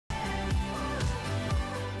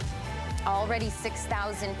Already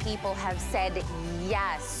 6,000 people have said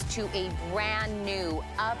yes to a brand new,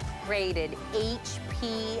 upgraded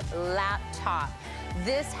HP laptop.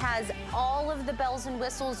 This has all of the bells and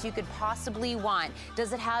whistles you could possibly want.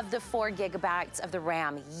 Does it have the 4 gigabytes of the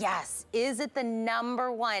RAM? Yes. Is it the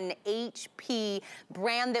 #1 HP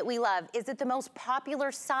brand that we love? Is it the most popular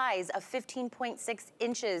size of 15.6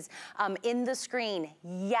 inches in the screen?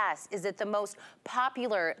 Yes. Is it the most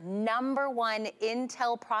popular #1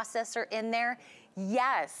 Intel processor in there?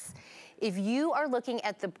 Yes. If you are looking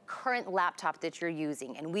at the current laptop that you're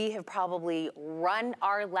using, and we have probably run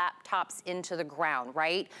our laptops into the ground,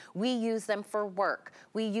 right? We use them for work.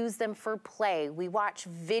 We use them for play. We watch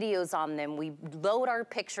videos on them. We load our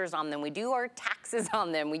pictures on them. We do our taxes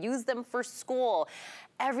on them. We use them for school.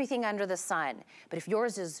 Everything under the sun. But if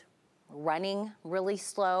yours is running really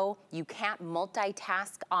slow, you can't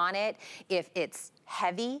multitask on it, if it's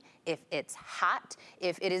heavy, if it's hot,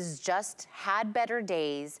 if it has just had better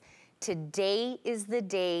days, today is the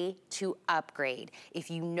day to upgrade. If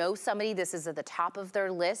you know somebody, this is at the top of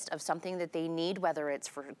their list of something that they need, whether it's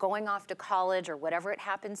for going off to college or whatever it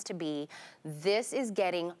happens to be, this is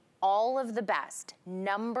getting all of the best.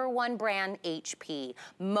 #1 brand HP,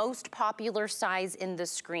 most popular size in the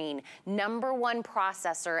screen, #1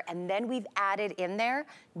 processor, and then we've added in there,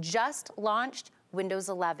 just launched Windows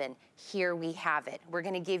 11. Here we have it. We're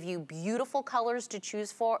gonna give you beautiful colors to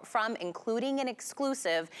choose from, including an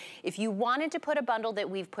exclusive. If you wanted to put a bundle that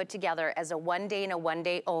we've put together as a 1 day and a 1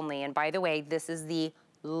 day only, and by the way, this is the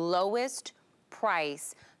lowest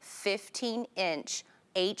price 15-inch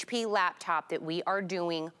HP laptop that we are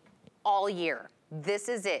doing all year. This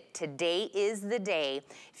is it. Today is the day.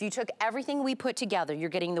 If you took everything we put together, you're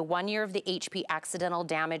getting the 1 year of the HP accidental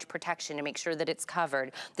damage protection to make sure that it's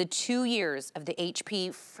covered, the 2 years of the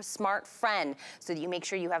HP Smart Friend so that you make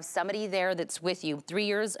sure you have somebody there that's with you, 3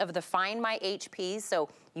 years of the Find My HP so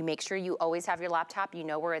you make sure you always have your laptop, you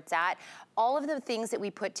know where it's at. All of the things that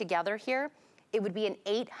we put together here, it would be an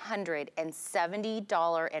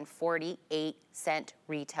 $870.48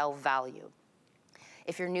 retail value.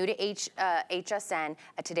 If you're new to HSN,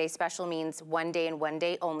 a Today Special means 1 day and 1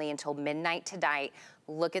 day only until midnight tonight.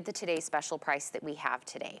 Look at the Today Special price that we have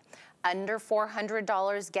today. Under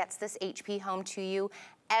 $400 gets this HP home to you.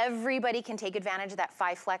 Everybody can take advantage of that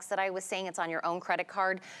 5 Flex that I was saying. It's on your own credit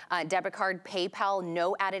card, debit card, PayPal,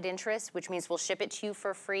 no added interest, which means we'll ship it to you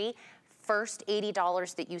for free. First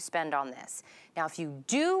 $80 that you spend on this. Now, if you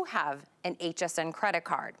do have an HSN credit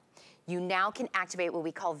card, you now can activate what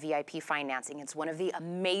we call VIP financing. It's one of the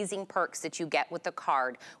amazing perks that you get with the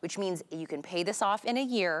card, which means you can pay this off in a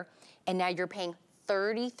year, and now you're paying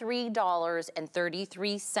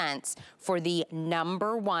 $33.33 for the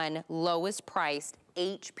 #1 lowest priced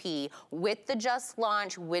HP with the just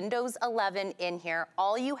launched Windows 11 in here.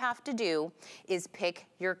 All you have to do is pick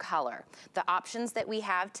your color. The options that we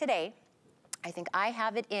have today, I think I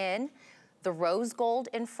have it in the rose gold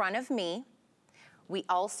in front of me. We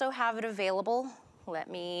also have it available, let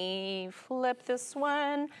me flip this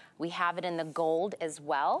one. We have it in the gold as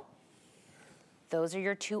well. Those are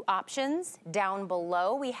your 2 options. Down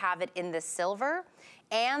below, we have it in the silver,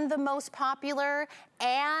 and the most popular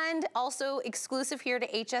and also exclusive here to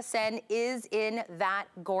HSN is in that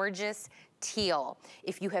gorgeous teal.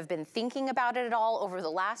 If you have been thinking about it at all over the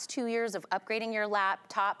last 2 years of upgrading your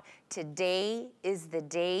laptop, today is the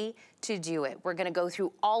day to do it. We're gonna go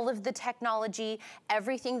through all of the technology,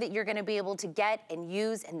 everything that you're gonna be able to get and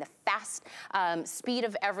use, and the fast speed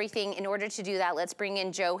of everything. In order to do that, let's bring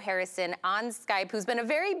in Joe Harrison on Skype, who's been a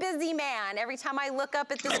very busy man. Every time I look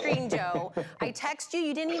up at the screen, Joe, I text you,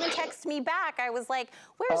 you didn't even text me back. I was like,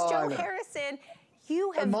 where's Joe Harrison?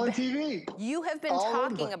 You have on TV. You have been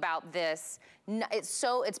talking about this.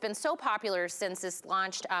 It's been so popular since this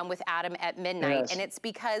launched with Adam at midnight, and it's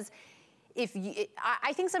because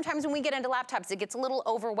I think sometimes when we get into laptops, it gets a little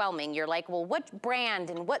overwhelming. You're like, well, what brand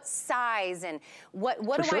and what size and what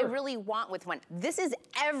do I really want with one? This is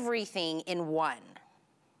everything in one.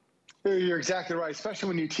 You're exactly right, especially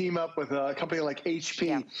when you team up with a company like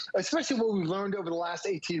HP, especially what we've learned over the last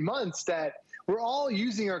 18 months that we're all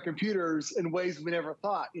using our computers in ways we never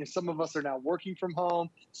thought. You know, some of us are now working from home,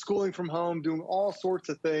 schooling from home, doing all sorts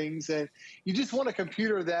of things. And you just want a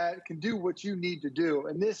computer that can do what you need to do.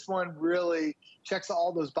 And this one really checks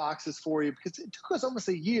all those boxes for you because it took us almost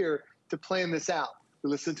a year to plan this out.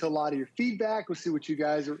 We listened to a lot of your feedback. We see what you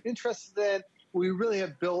guys are interested in. We really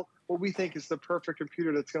have built what we think is the perfect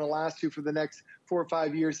computer that's going to last you for the next 4 or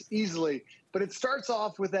 5 years easily. But it starts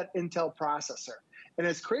off with that Intel processor. And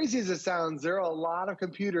as crazy as it sounds, there are a lot of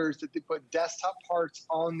computers that they put desktop parts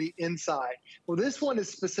on the inside. Well, this one is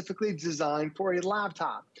specifically designed for a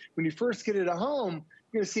laptop. When you first get it at home,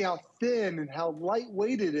 you're going to see how thin and how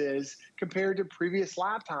lightweight it is compared to previous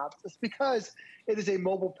laptops. It's because it is a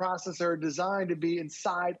mobile processor designed to be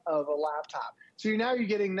inside of a laptop. So now you're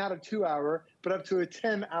getting not a 2-hour, but up to a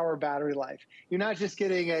 10-hour battery life. You're not just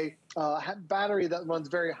getting a battery that runs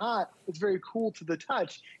very hot. It's very cool to the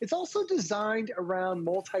touch. It's also designed around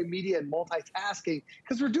multimedia and multitasking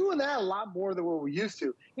because we're doing that a lot more than what we used to.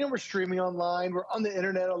 You know, we're streaming online. We're on the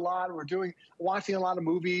internet a lot. We're watching a lot of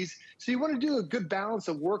movies. So you want to do a good balance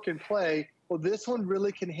of work and play. Well, this one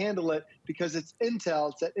really can handle it because it's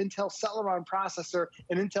Intel. It's an Intel Celeron processor,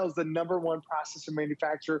 and Intel is the #1 processor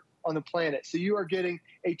manufacturer on the planet. So you are getting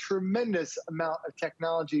a tremendous amount of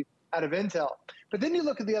technology out of Intel. But then you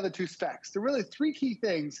look at the other two specs. There are really three key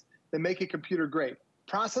things that make a computer great.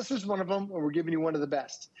 Processor's one of them, and we're giving you one of the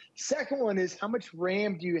best. Second one is how much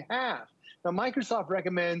RAM do you have? Now, Microsoft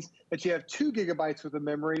recommends that you have 2 gigabytes worth of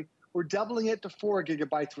memory. We're doubling it to 4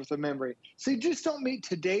 gigabytes worth of memory. So you just don't meet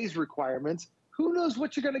today's requirements. Who knows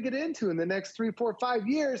what you're going to get into in the next 3, 4, 5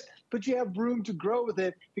 years, but you have room to grow with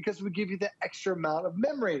it because we give you the extra amount of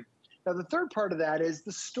memory. Now, the third part of that is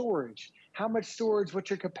the storage. How much storage? What's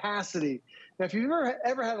your capacity? Now, if you've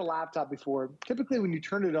ever had a laptop before, typically when you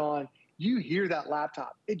turn it on, you hear that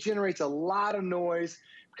laptop. It generates a lot of noise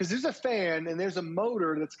because there's a fan and there's a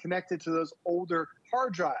motor that's connected to those older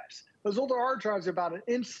hard drives. Those older hard drives are about 1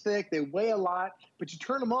 inch thick. They weigh a lot, but you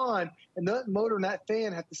turn them on, and that motor and that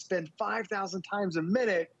fan have to spin 5,000 times a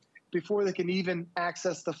minute before they can even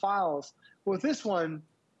access the files. Well, with this one,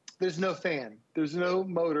 there's no fan, there's no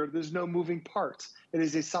motor, there's no moving parts. It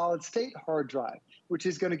is a solid state hard drive, which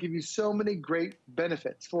is going to give you so many great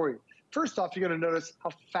benefits for you. First off, you're going to notice how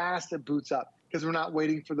fast it boots up because we're not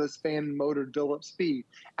waiting for this fan and motor to build up speed.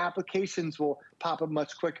 Applications will pop up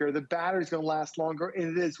much quicker. The battery's going to last longer,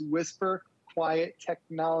 and it is whisper quiet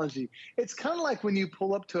technology. It's kind of like when you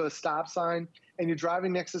pull up to a stop sign and you're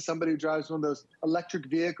driving next to somebody who drives one of those electric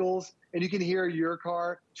vehicles, and you can hear your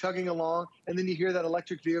car chugging along, and then you hear that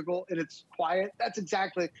electric vehicle and it's quiet. That's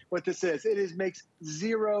exactly what this is. It makes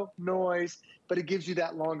zero noise, but it gives you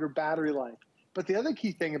that longer battery life. But the other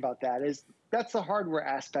key thing about that is that's the hardware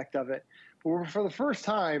aspect of it. For the first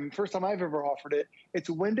time I've ever offered it, it's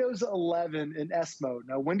Windows 11 in S mode.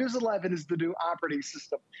 Now, Windows 11 is the new operating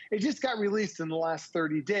system. It just got released in the last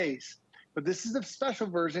 30 days. But this is a special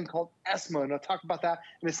version called S mode, and I'll talk about that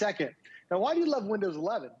in a second. Now, why do you love Windows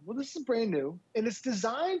 11? Well, this is brand new, and it's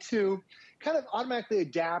designed to kind of automatically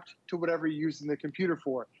adapt to whatever you're using the computer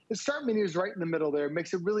for. The start menu is right in the middle there. It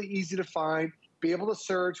makes it really easy to find, be able to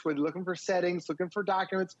search, whether you're looking for settings, looking for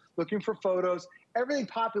documents, looking for photos. Everything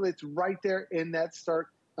populates right there in that start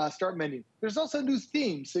menu. There's also new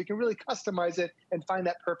themes, so you can really customize it and find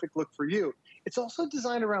that perfect look for you. It's also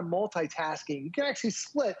designed around multitasking. You can actually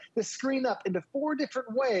split the screen up into 4 different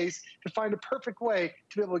ways to find a perfect way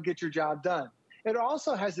to be able to get your job done. It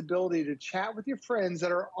also has the ability to chat with your friends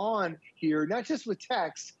that are on here, not just with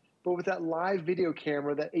text, but with that live video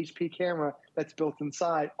camera, that HP camera that's built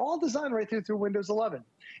inside, all designed right through Windows 11.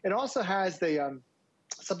 It also has the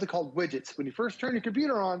something called widgets. When you first turn your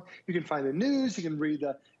computer on, you can find the news, you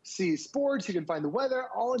can see sports, you can find the weather,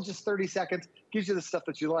 all in just 30 seconds. Gives you the stuff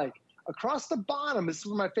that you like. Across the bottom, this is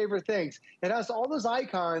one of my favorite things. It has all those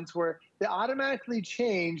icons where they automatically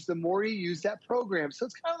change the more you use that program. So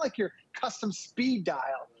it's kind of like your custom speed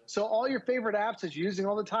dial. So all your favorite apps that you're using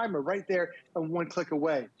all the time are right there and one click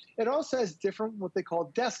away. It also has different what they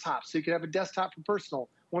call desktops. So you can have a desktop for personal,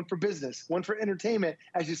 one for business, one for entertainment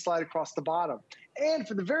as you slide across the bottom. And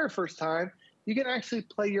for the very first time, you can actually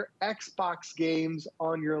play your Xbox games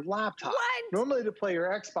on your laptop. What? Normally to play your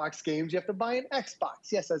Xbox games, you have to buy an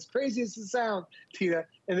Xbox. Yes, as crazy as it sounds, Tina.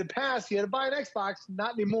 In the past, you had to buy an Xbox,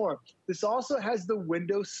 not anymore. This also has the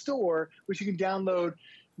Windows Store, which you can download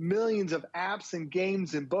millions of apps and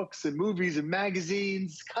games and books and movies and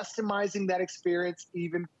magazines, customizing that experience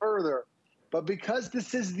even further. But because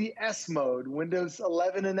this is the S mode, Windows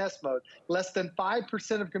 11 and S mode, less than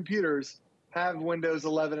 5% of computers have Windows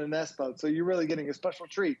 11 and S mode. So you're really getting a special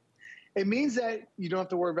treat. It means that you don't have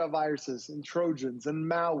to worry about viruses and Trojans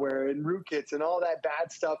and malware and rootkits and all that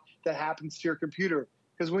bad stuff that happens to your computer.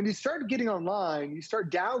 Because when you start getting online, you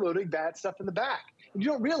start downloading bad stuff in the back. And you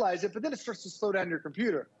don't realize it, but then it starts to slow down your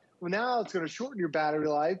computer. Well, now it's going to shorten your battery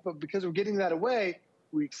life, but because we're getting that away,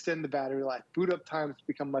 we extend the battery life. Boot up times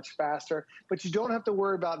become much faster, but you don't have to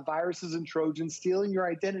worry about viruses and Trojans stealing your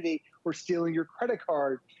identity or stealing your credit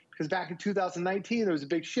card. Because back in 2019, there was a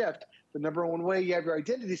big shift. The number one way you have your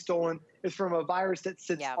identity stolen is from a virus that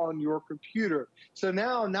sits on your computer. So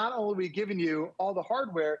now, not only are we giving you all the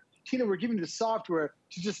hardware, Tina, we're giving you the software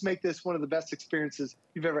to just make this one of the best experiences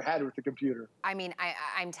you've ever had with the computer. I mean,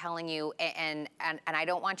 I'm telling you, and I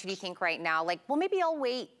don't want you to think right now, like, well, maybe I'll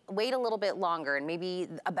wait a little bit longer, and maybe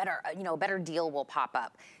a better deal will pop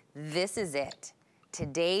up. This is it.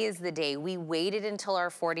 Today is the day. We waited until our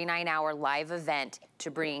 49-hour live event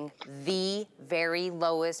to bring the very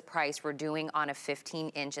lowest price we're doing on a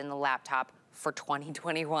 15-inch in the laptop for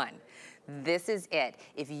 2021. This is it.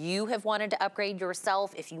 If you have wanted to upgrade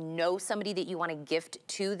yourself, if you know somebody that you want to gift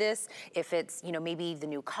to this, if it's, maybe the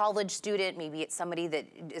new college student, maybe it's somebody that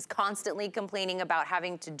is constantly complaining about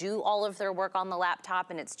having to do all of their work on the laptop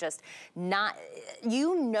and it's just not,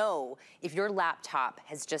 if your laptop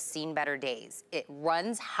has just seen better days. It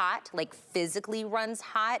runs hot, like physically runs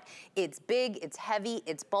hot. It's big, it's heavy,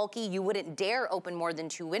 it's bulky. You wouldn't dare open more than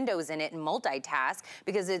 2 windows in it and multitask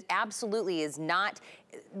because it absolutely is not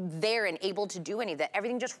there and able to do any of that.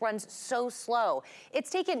 Everything just runs so slow.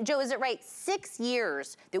 It's taken, Joe, is it right, 6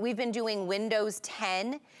 years that we've been doing Windows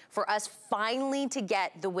 10 for us finally to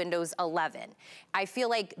get the Windows 11. I feel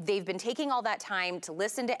like they've been taking all that time to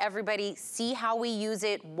listen to everybody, see how we use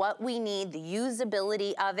it, what we need, the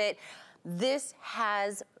usability of it. This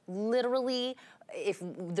has literally, if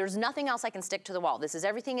there's nothing else I can stick to the wall, this is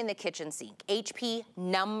everything in the kitchen sink. HP,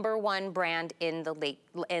 #1 brand in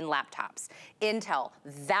laptops. Intel,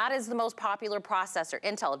 that is the most popular processor.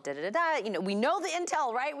 Intel, we know the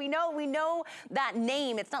Intel, right? We know that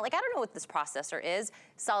name. It's not like, I don't know what this processor is.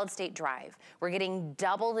 Solid state drive. We're getting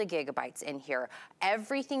double the gigabytes in here.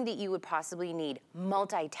 Everything that you would possibly need.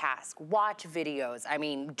 Multitask, watch videos. I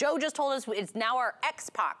mean, Joe just told us it's now our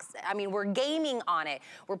Xbox. I mean, we're gaming on it.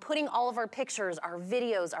 We're putting all of our pictures, our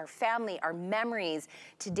videos, our family, our memories.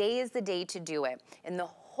 Today is the day to do it. And the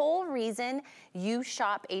whole reason you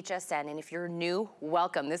shop HSN, and if you're new,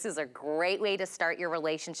 welcome. This is a great way to start your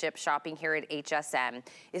relationship shopping here at HSN,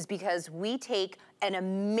 is because we take an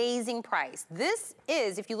amazing price. This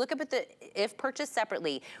is, if you look up at if purchased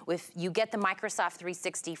separately, you get the Microsoft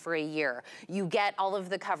 360 for a year, you get all of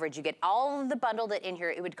the coverage, you get all of the bundle that in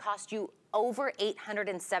here, it would cost you over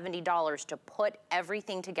 $870 to put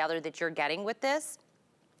everything together that you're getting with this.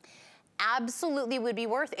 Absolutely would be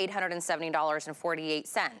worth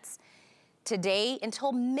 $870.48. Today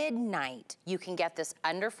until midnight, you can get this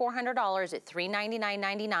under $400 at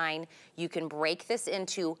 $399.99. You can break this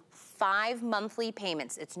into 5 monthly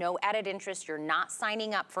payments. It's no added interest. You're not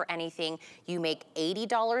signing up for anything. You make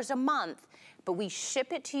 $80 a month, but we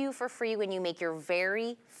ship it to you for free when you make your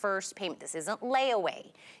very first payment. This isn't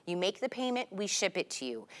layaway. You make the payment, we ship it to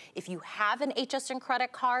you. If you have an HSN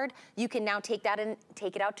credit card, you can now take that and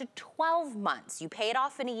take it out to 12 months. You pay it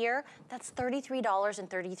off in a year, that's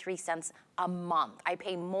 $33.33 a month. I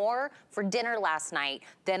pay more for dinner last night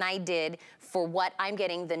than I did for what I'm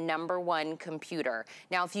getting the #1 computer.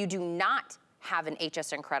 Now, if you do not have an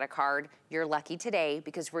HSN credit card, you're lucky today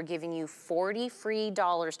because we're giving you $40 free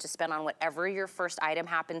to spend on whatever your first item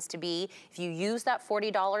happens to be. If you use that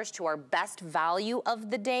 $40 to our best value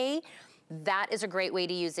of the day, that is a great way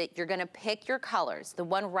to use it. You're gonna pick your colors. The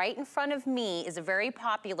one right in front of me is a very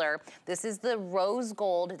popular, this is the rose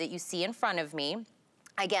gold that you see in front of me.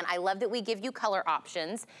 Again, I love that we give you color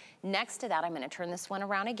options. Next to that, I'm gonna turn this one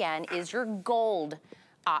around again, is your gold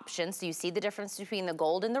option. So you see the difference between the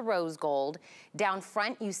gold and the rose gold. Down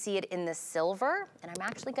front, you see it in the silver. And I'm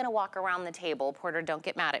actually gonna walk around the table. Porter, don't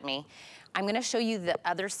get mad at me. I'm gonna show you the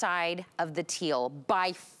other side of the teal.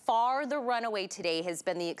 By far the runaway today has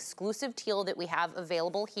been the exclusive teal that we have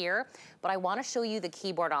available here, but I wanna show you the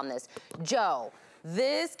keyboard on this. Joe,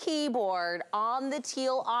 this keyboard on the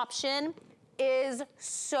teal option is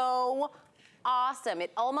so awesome.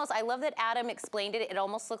 It almost, I love that Adam explained it, it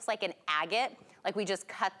almost looks like an agate, like we just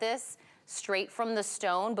cut this straight from the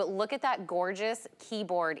stone, but look at that gorgeous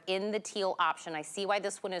keyboard in the teal option. I see why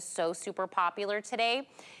this one is so super popular today.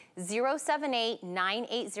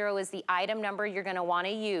 078980 is the item number you're gonna wanna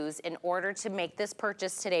use in order to make this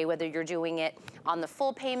purchase today, whether you're doing it on the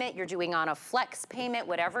full payment, you're doing on a flex payment,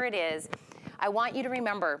 whatever it is. I want you to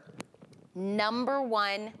remember,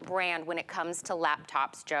 #1 brand when it comes to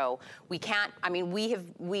laptops, Joe. We can't, I mean,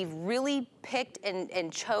 we've really picked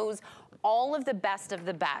and chose all of the best,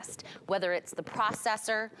 whether it's the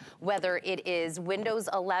processor, whether it is Windows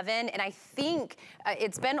 11, and I think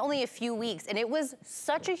it's been only a few weeks, and it was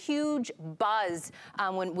such a huge buzz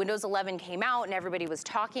when Windows 11 came out and everybody was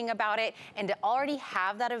talking about it, and to already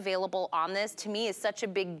have that available on this, to me, is such a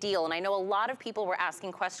big deal, and I know a lot of people were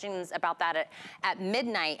asking questions about that at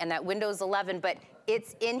midnight and that Windows 11, but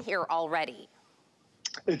it's in here already.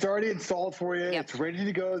 It's already installed for you. Yep. It's ready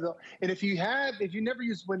to go. And if you never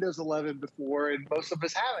used Windows 11 before, and most of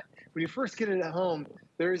us haven't, when you first get it at home,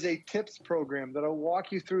 there is a tips program that'll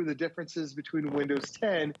walk you through the differences between Windows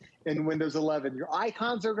 10 and Windows 11. Your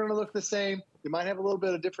icons are going to look the same. They might have a little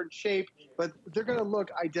bit of different shape, but they're going to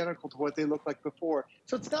look identical to what they looked like before.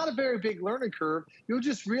 So it's not a very big learning curve. You'll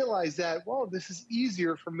just realize that, well, this is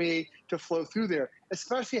easier for me to flow through there,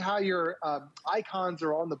 especially how your icons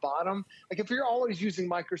are on the bottom. Like if you're always using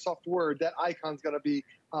Microsoft Word, that icon's going to be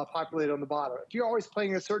populated on the bottom. If you're always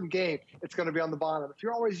playing a certain game, it's going to be on the bottom. If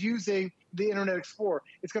you're always using the Internet Explorer,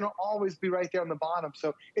 it's going to always be right there on the bottom.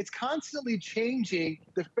 So it's constantly changing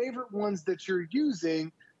the favorite ones that you're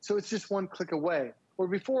using, so it's just one click away. Where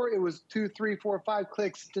before it was 2, 3, 4, 5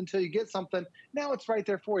 clicks until you get something. Now it's right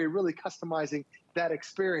there for you, really customizing that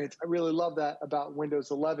experience. I really love that about Windows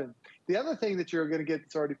 11. The other thing that you're going to get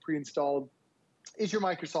that's already pre-installed is your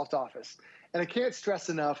Microsoft Office. And I can't stress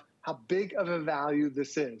enough how big of a value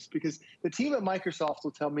this is, because the team at Microsoft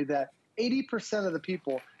will tell me that 80% of the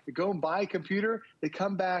people that go and buy a computer, they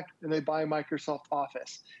come back and they buy Microsoft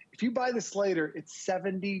Office. If you buy this later, it's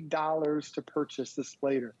 $70 to purchase this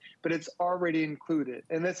later, but it's already included.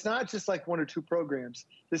 And it's not just like 1 or 2 programs.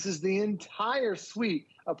 This is the entire suite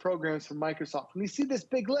of programs from Microsoft. When you see this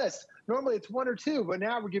big list, normally it's 1 or 2, but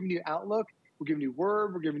now we're giving you Outlook, we're giving you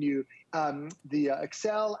Word, we're giving you the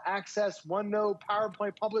Excel, Access, OneNote,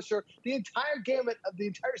 PowerPoint, Publisher. The entire gamut of the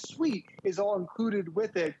entire suite is all included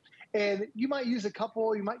with it. And you might use a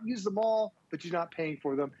couple, you might use them all, but you're not paying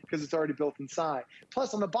for them because it's already built inside.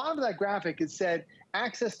 Plus, on the bottom of that graphic, it said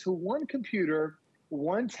access to 1 computer,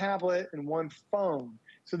 1 tablet, and 1 phone.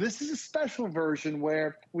 So this is a special version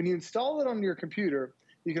where when you install it on your computer,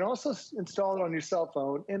 you can also install it on your cell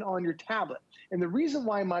phone and on your tablet. And the reason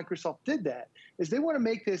why Microsoft did that is they want to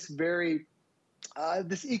make this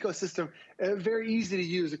this ecosystem very easy to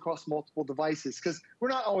use across multiple devices, because we're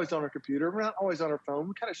not always on our computer, we're not always on our phone,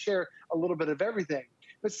 we kind of share a little bit of everything.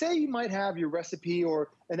 But say you might have your recipe or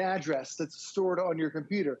an address that's stored on your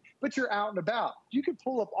computer, but you're out and about. You can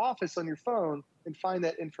pull up Office on your phone and find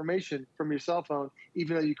that information from your cell phone,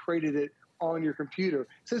 even though you created it on your computer.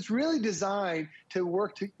 So it's really designed to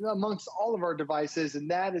work amongst all of our devices, and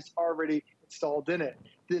that is already installed in it.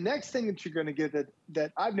 The next thing that you're going to get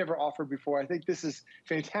that I've never offered before, I think this is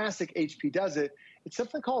fantastic, HP does it, it's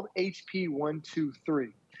something called HP 123.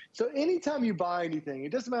 So anytime you buy anything,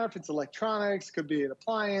 it doesn't matter if it's electronics, could be an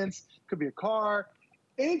appliance, could be a car,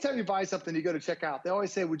 anytime you buy something, you go to check out, they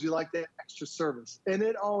always say, would you like that extra service? And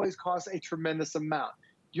it always costs a tremendous amount.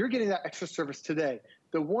 You're getting that extra service today.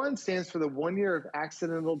 The 1 stands for the 1 year of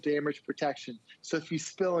accidental damage protection. So if you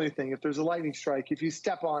spill anything, if there's a lightning strike, if you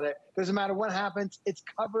step on it, doesn't matter what happens, it's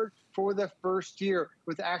covered for the first year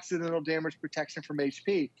with accidental damage protection from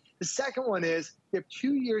HP. The second one is you have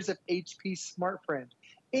 2 years of HP SmartFriend.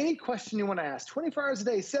 Any question you want to ask, 24 hours a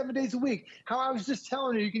day, 7 days a week. How I was just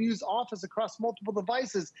telling you can use Office across multiple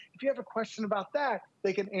devices. If you have a question about that,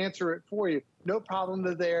 they can answer it for you. No problem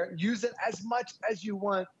there. Use it as much as you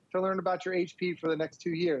want to learn about your HP for the next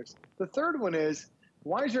 2 years. The third one is,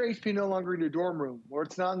 why is your HP no longer in your dorm room, or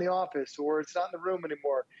it's not in the office, or it's not in the room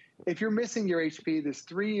anymore? If you're missing your HP, there's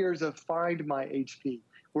 3 years of Find My HP,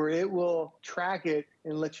 where it will track it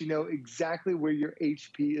and let you know exactly where your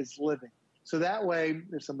HP is living. So that way,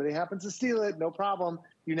 if somebody happens to steal it, no problem,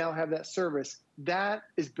 you now have that service. That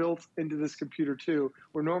is built into this computer too,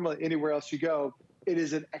 where normally anywhere else you go, it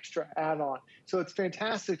is an extra add-on. So it's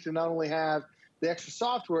fantastic to not only have the extra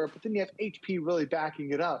software, but then you have HP really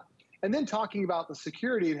backing it up. And then talking about the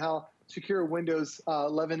security and how secure Windows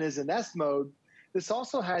 11 is in S mode, this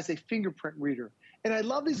also has a fingerprint reader. And I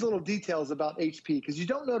love these little details about HP because you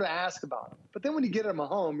don't know to ask about them. But then when you get them at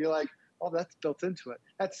home, you're like, oh, that's built into it.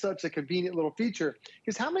 That's such a convenient little feature.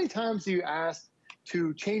 Because how many times do you ask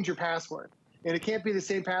to change your password? And it can't be the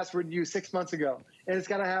same password you used 6 months ago. And it's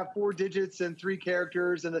got to have 4 digits and 3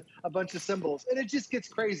 characters and a bunch of symbols. And it just gets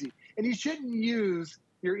crazy. And you shouldn't use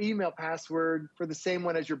your email password for the same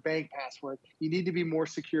one as your bank password. You need to be more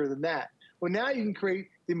secure than that. Well, now you can create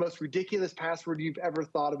the most ridiculous password you've ever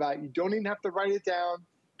thought about. You don't even have to write it down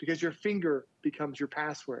because your finger becomes your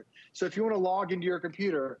password. So if you want to log into your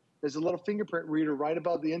computer, there's a little fingerprint reader right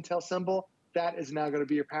above the Intel symbol. That is now going to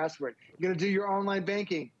be your password. You're going to do your online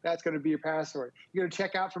banking. That's going to be your password. You're going to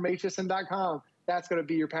check out from hsn.com. That's going to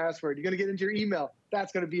be your password. You're going to get into your email.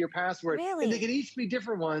 That's going to be your password. Really? And they can each be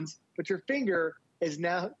different ones, but your finger is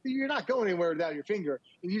now, you're not going anywhere without your finger.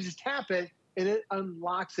 And you just tap it, and it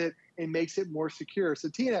unlocks it and makes it more secure. So,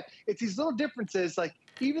 Tina, it's these little differences, like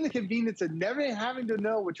even the convenience of never having to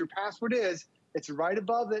know what your password is. It's right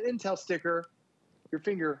above the Intel sticker. Your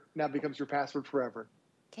finger now becomes your password forever.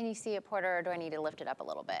 Can you see it, Porter, or do I need to lift it up a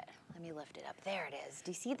little bit? Let me lift it up. There it is.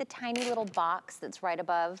 Do you see the tiny little box that's right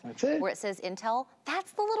above where it says Intel?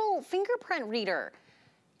 That's the little fingerprint reader.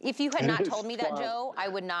 If you had not told me that, Joe, I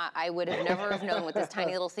would have never have known what this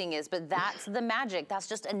tiny little thing is, but that's the magic. That's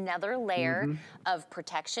just another layer of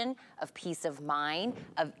protection, of peace of mind,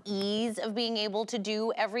 of ease of being able to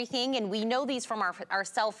do everything. And we know these from our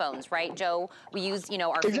cell phones, right, Joe? We use, you know,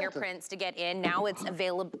 our fingerprints to get in. Now it's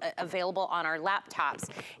available on our laptops.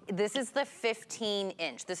 This is the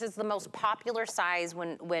 15-inch. This is the most popular size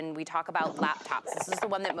when we talk about laptops. This is the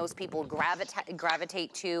one that most people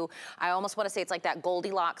gravitate to. I almost want to say it's like that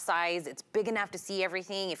Goldilocks size. It's big enough to see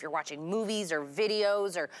everything. If you're watching movies or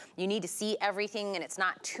videos or you need to see everything, and it's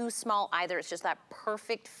not too small either. It's just that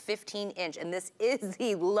perfect 15-inch. And this is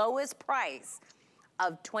the lowest price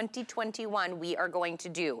of 2021 we are going to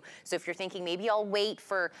do. So if you're thinking maybe I'll wait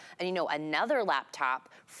for, you know, another laptop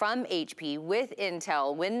from HP with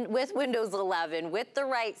Intel, with Windows 11, with the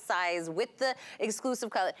right size, with the exclusive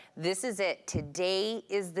color, this is it. Today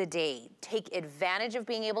is the day. Take advantage of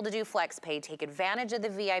being able to do FlexPay. Take advantage of the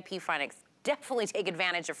VIP finance. Definitely take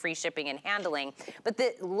advantage of free shipping and handling. But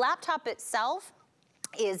the laptop itself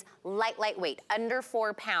is lightweight, under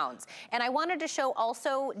 4 pounds. And I wanted to show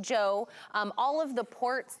also, Joe, all of the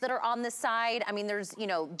ports that are on the side. I mean, there's, you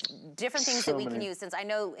know, different things that we can use, since I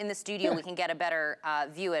know in the studio we can get a better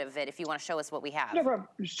view of it if you want to show us what we have. No problem.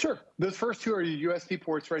 Sure. Those first two are your USB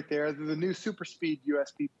ports right there. They're the new super speed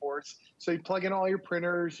USB ports. So you plug in all your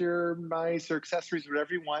printers, your mice, or accessories,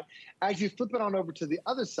 whatever you want. As you flip it on over to the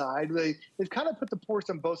other side, they've kind of put the ports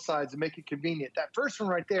on both sides to make it convenient. That first one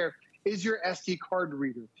right there is your SD card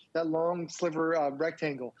reader, that long sliver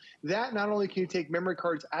rectangle. That not only can you take memory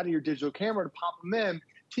cards out of your digital camera to pop them in,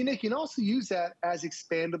 Tina can also use that as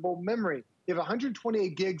expandable memory. You have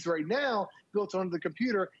 128 gigs right now built onto the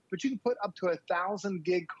computer, but you can put up to 1,000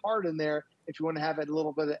 gig card in there if you want to have a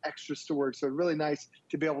little bit of extra storage. So really nice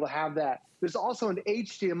to be able to have that. There's also an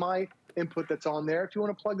HDMI input that's on there. If you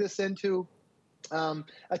want to plug this into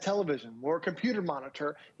a television or a computer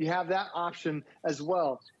monitor, you have that option as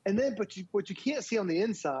well. And then, what you can't see on the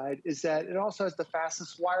inside is that it also has the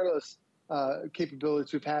fastest wireless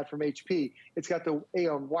capabilities we've had from HP. It's got the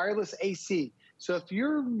wireless AC. So if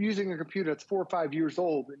you're using a computer that's 4 or 5 years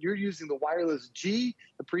old and you're using the wireless G,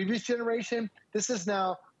 the previous generation, this is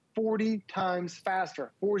now 40 times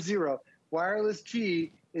faster, 40. Wireless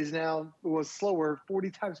G was slower, 40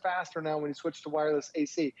 times faster now when you switch to wireless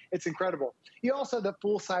AC. It's incredible. You also have the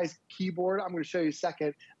full-size keyboard. I'm going to show you a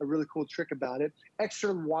second, a really cool trick about it.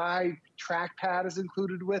 Extra wide trackpad is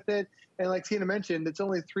included with it. And like Tina mentioned, it's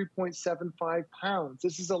only 3.75 pounds.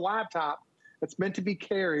 This is a laptop that's meant to be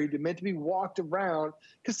carried and meant to be walked around,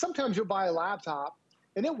 because sometimes you'll buy a laptop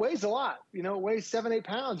and it weighs a lot. You know, it weighs 7, 8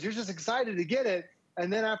 pounds. You're just excited to get it.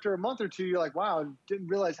 And then after a month or two, you're like, wow, I didn't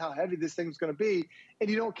realize how heavy this thing was going to be. And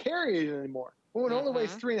you don't carry it anymore. Well, it only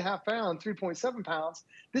weighs 3.5 pounds, 3.7 pounds.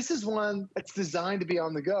 This is one that's designed to be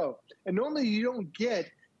on the go. And normally you don't get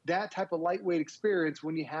that type of lightweight experience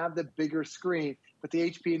when you have the bigger screen. But the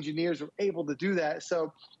HP engineers are able to do that.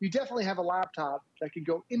 So you definitely have a laptop that can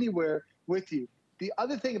go anywhere with you. The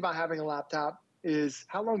other thing about having a laptop is,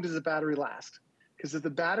 how long does the battery last? Because if the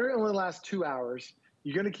battery only lasts 2 hours,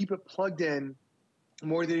 you're going to keep it plugged in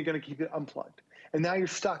more than you're going to keep it unplugged. And now you're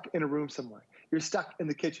stuck in a room somewhere. You're stuck in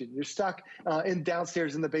the kitchen. You're stuck in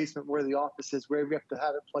downstairs in the basement where the office is, wherever you have to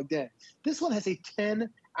have it plugged in. This one has a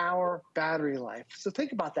 10-hour battery life. So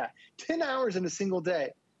think about that. 10 hours in a single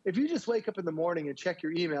day. If you just wake up in the morning and check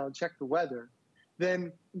your email and check the weather,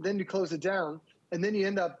 then you close it down, and then you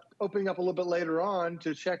end up opening up a little bit later on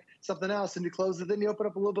to check something else, and you close it. Then you open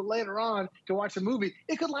up a little bit later on to watch a movie.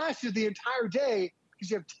 It could last you the entire day, because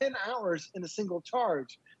you have 10 hours in a single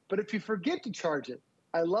charge. But if you forget to charge it,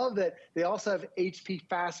 I love that they also have HP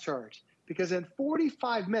Fast Charge, because in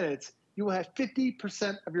 45 minutes, you will have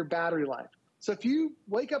 50% of your battery life. So if you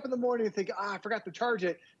wake up in the morning and think, I forgot to charge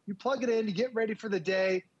it, you plug it in, you get ready for the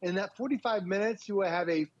day, and in that 45 minutes, you will have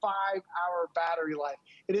a 5-hour battery life.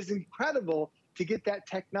 It is incredible to get that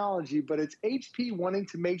technology, but it's HP wanting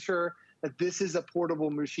to make sure that this is a portable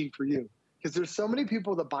machine for you. Because there's so many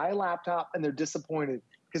people that buy a laptop and they're disappointed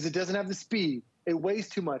because it doesn't have the speed. It weighs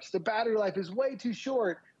too much. The battery life is way too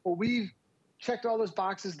short. Well, we've checked all those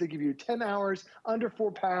boxes to give you 10 hours, under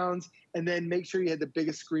 4 pounds, and then make sure you had the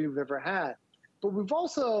biggest screen we've ever had. But we've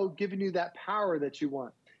also given you that power that you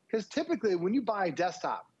want. Because typically when you buy a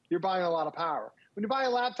desktop, you're buying a lot of power. When you buy a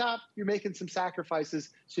laptop, you're making some sacrifices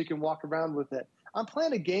so you can walk around with it. I'm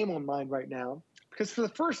playing a game on mine right now because for the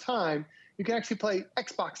first time, you can actually play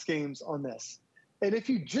Xbox games on this. And if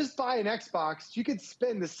you just buy an Xbox, you could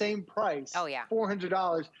spend the same price, Oh, yeah.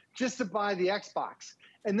 $400, just to buy the Xbox.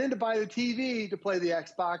 And then to buy the TV to play the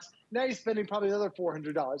Xbox, now you're spending probably another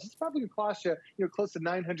 $400. It's probably going to cost you, close to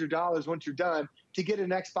 $900 once you're done to get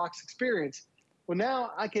an Xbox experience. Well,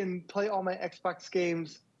 now I can play all my Xbox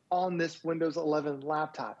games on this Windows 11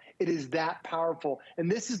 laptop. It is that powerful.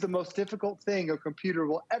 And this is the most difficult thing a computer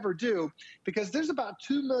will ever do, because there's about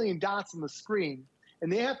 2 million dots on the screen,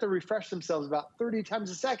 and they have to refresh themselves about 30 times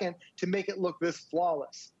a second to make it look this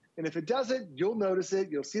flawless. And if it doesn't, you'll notice it.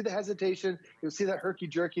 You'll see the hesitation. You'll see that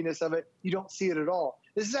herky-jerkiness of it. You don't see it at all.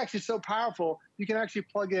 This is actually so powerful, you can actually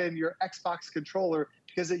plug in your Xbox controller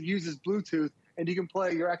because it uses Bluetooth, and you can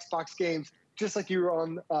play your Xbox games just like you were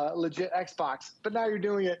on legit Xbox. But now you're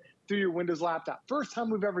doing it through your Windows laptop. First time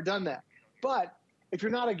we've ever done that. But if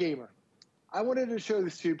you're not a gamer, I wanted to show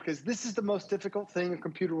this to you because this is the most difficult thing a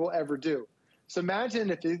computer will ever do. So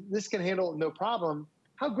imagine if this can handle it no problem,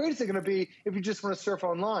 how great is it going to be if you just want to surf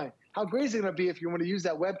online? How great is it going to be if you want to use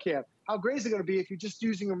that webcam? How great is it going to be if you're just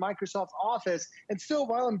using your Microsoft Office? And still,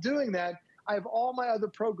 while I'm doing that, I have all my other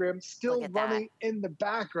programs still running in the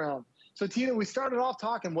background. So Tina, we started off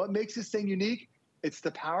talking what makes this thing unique. It's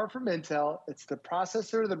the power from Intel. It's the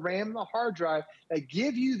processor, the RAM, the hard drive that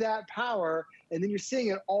give you that power. And then you're seeing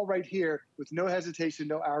it all right here with no hesitation,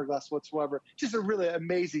 no hourglass whatsoever. Just a really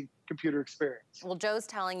amazing computer experience. Well, Joe's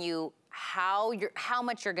telling you how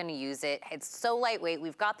much you're going to use it. It's so lightweight.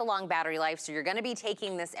 We've got the long battery life, so you're going to be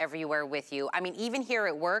taking this everywhere with you. I mean, even here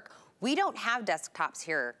at work, we don't have desktops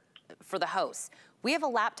here for the hosts. We have a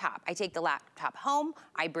laptop. I take the laptop home,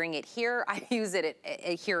 I bring it here, I use it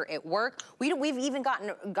here at work. We've even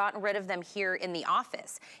gotten rid of them here in the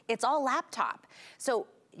office. It's all laptop. So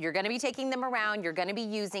you're gonna be taking them around, you're gonna be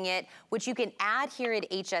using it, which you can add here at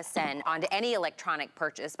HSN onto any electronic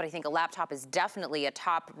purchase, but I think a laptop is definitely a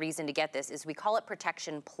top reason to get this, is we call it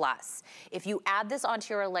Protection Plus. If you add this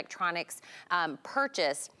onto your electronics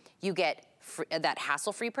purchase, you get that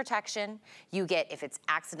hassle-free protection. You get, if it's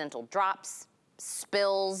accidental drops,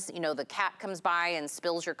 spills, the cat comes by and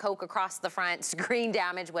spills your Coke across the front, screen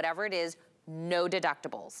damage, whatever it is, no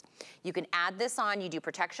deductibles. You can add this on. You do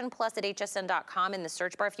Protection Plus at hsn.com in the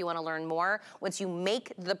search bar if you want to learn more. Once you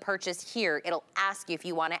make the purchase here, it'll ask you if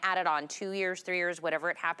you want to add it on 2 years, 3 years, whatever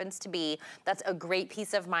it happens to be. That's a great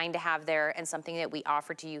peace of mind to have there and something that we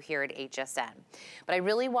offer to you here at HSN. But I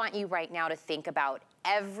really want you right now to think about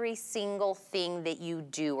every single thing that you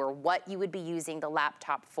do or what you would be using the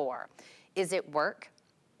laptop for. Is it work?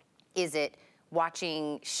 Is it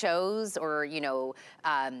watching shows or,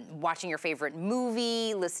 watching your favorite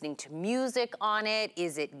movie, listening to music on it?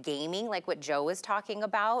 Is it gaming, like what Joe was talking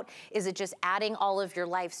about? Is it just adding all of your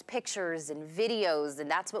life's pictures and videos? And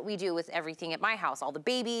that's what we do with everything at my house. All the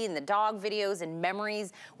baby and the dog videos and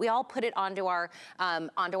memories, we all put it onto our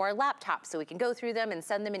laptop so we can go through them and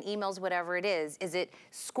send them in emails, whatever it is. Is it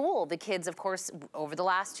school? The kids, of course, over the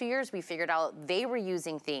last 2 years, we figured out they were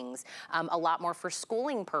using things a lot more for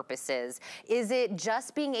schooling purposes. Is it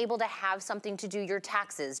just being able to have something to do your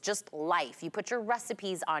taxes, just life? You put your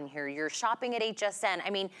recipes on here, you're shopping at HSN.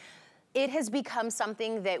 I mean, it has become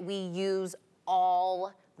something that we use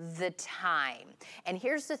all the time. And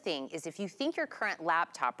here's the thing, is if you think your current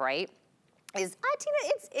laptop, right, is,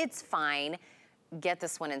 Tina, it's fine, get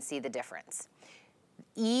this one and see the difference.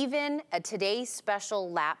 Even a today's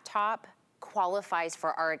special laptop qualifies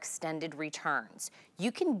for our extended returns.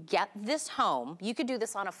 You can get this home. You could do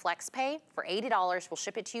this on a flex pay for $80. We'll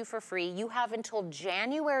ship it to you for free. You have until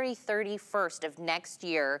January 31st of next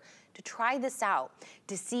year to try this out,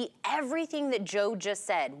 to see everything that Joe just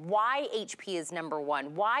said, why HP is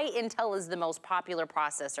 #1, why Intel is the most popular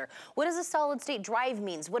processor, what does a solid state drive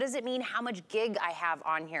means, what does it mean how much gig I have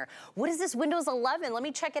on here, what is this Windows 11, let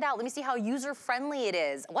me check it out, let me see how user-friendly it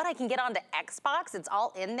is, what I can get onto Xbox, it's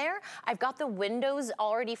all in there. I've got the Windows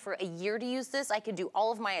already for a year to use this, I can do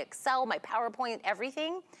all of my Excel, my PowerPoint,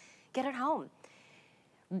 everything. Get it home.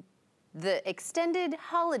 The extended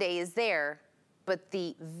holiday is there, but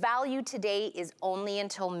the value today is only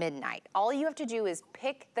until midnight. All you have to do is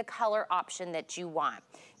pick the color option that you want.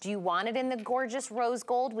 Do you want it in the gorgeous rose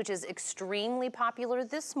gold, which is extremely popular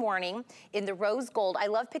this morning? In the rose gold, I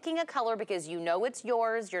love picking a color because you know it's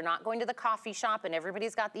yours. You're not going to the coffee shop and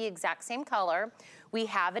everybody's got the exact same color. We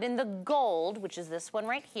have it in the gold, which is this one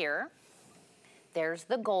right here. There's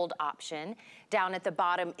the gold option. Down at the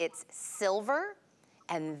bottom, it's silver.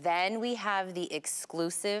 And then we have the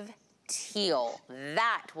exclusive teal.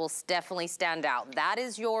 That will definitely stand out. That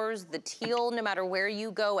is yours, the teal, no matter where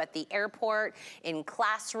you go, at the airport, in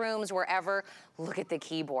classrooms, wherever. Look at the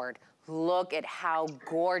keyboard. Look at how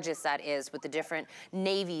gorgeous that is with the different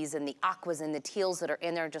navies and the aquas and the teals that are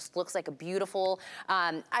in there. It just looks like a beautiful,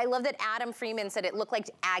 I love that Adam Freeman said it looked like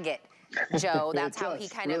agate, Joe. That's how he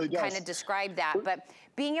kind of described that. But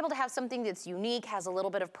being able to have something that's unique, has a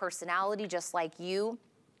little bit of personality, just like you.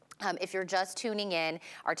 If you're just tuning in,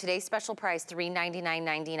 our today's special price,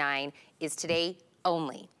 $399.99, is today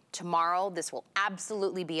only. Tomorrow, this will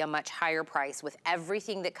absolutely be a much higher price with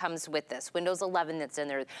everything that comes with this. Windows 11 that's in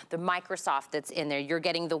there, the Microsoft that's in there. You're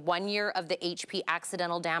getting the 1 year of the HP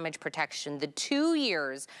accidental damage protection, the 2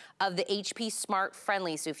 years of the HP Smart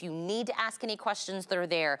Friendly. So if you need to ask any questions, they're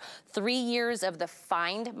there. 3 years of the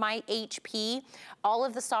Find My HP. All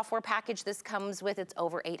of the software package this comes with, it's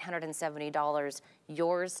over $870.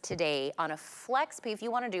 Yours today on a flex pay. If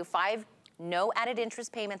you want to do 5 no added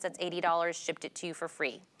interest payments, that's $80, shipped it to you for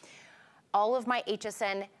free. All of my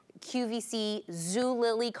HSN, QVC,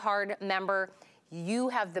 Zulily card member, you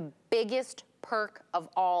have the biggest perk of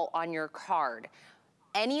all on your card.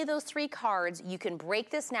 Any of those 3 cards, you can break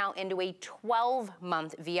this now into a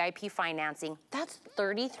 12-month VIP financing. That's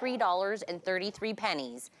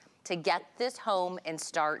 $33.33 to get this home and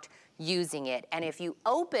start using it. And if you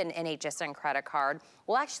open an HSN credit card,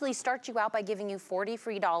 we'll actually start you out by giving you $40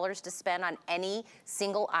 free to spend on any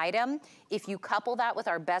single item. If you couple that with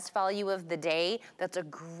our best value of the day, that's a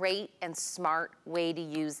great and smart way to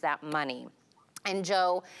use that money. And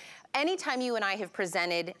Joe, anytime you and I have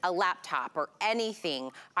presented a laptop or anything,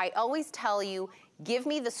 I always tell you, give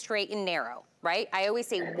me the straight and narrow, right? I always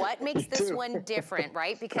say, what makes this one different,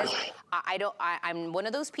 right? Because I'm one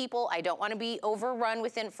of those people, I don't want to be overrun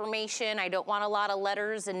with information. I don't want a lot of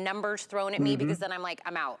letters and numbers thrown at me because then I'm like,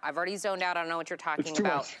 I'm out. I've already zoned out. I don't know what you're talking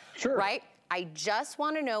about, right? I just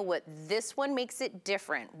want to know what this one makes it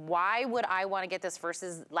different. Why would I want to get this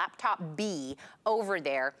versus laptop B over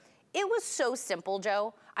there? It was so simple,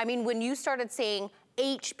 Joe. I mean, when you started saying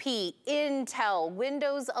HP, Intel,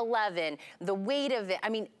 Windows 11, the weight of it, I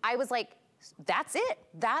mean, I was like, that's it.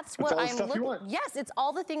 That's what I'm looking for. Yes, it's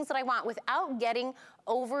all the things that I want without getting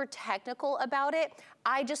over technical about it.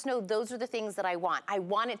 I just know those are the things that I want. I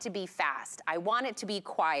want it to be fast. I want it to be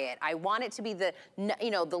quiet. I want it to be the,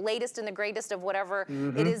 you know, the latest and the greatest of whatever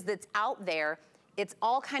it is that's out there. It's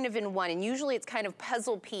all kind of in one, and usually it's kind of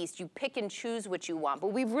puzzle piece. You pick and choose what you want, but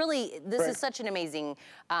we've really, this is such an amazing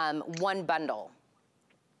one bundle.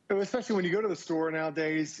 Especially when you go to the store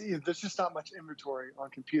nowadays, there's just not much inventory on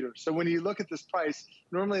computers. So when you look at this price,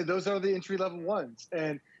 normally those are the entry-level ones.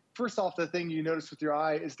 And first off, the thing you notice with your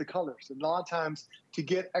eye is the colors. And a lot of times to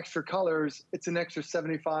get extra colors, it's an extra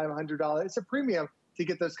 $75, $100. It's a premium to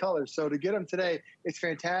get those colors. So to get them today, it's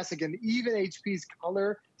fantastic. And even HP's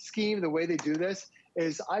color scheme, the way they do this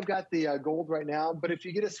is I've got the gold right now, but if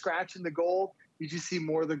you get a scratch in the gold, you just see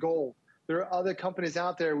more of the gold. There are other companies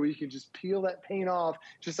out there where you can just peel that paint off,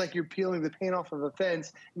 just like you're peeling the paint off of a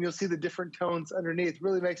fence, and you'll see the different tones underneath. It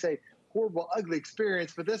really makes a horrible, ugly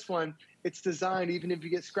experience. But this one, it's designed, even if you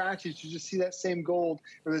get scratches, you just see that same gold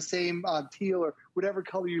or the same teal or whatever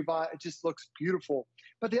color you buy. It just looks beautiful.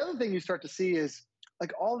 But the other thing you start to see is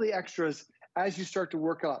like all the extras as you start to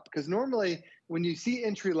work up. Because normally when you see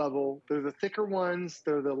entry level, they're the thicker ones,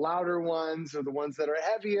 they're the louder ones, or the ones that are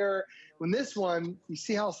heavier. When this one, you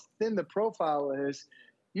see how thin the profile is,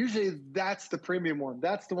 usually that's the premium one.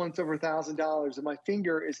 That's the one that's over $1,000, and my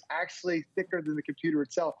finger is actually thicker than the computer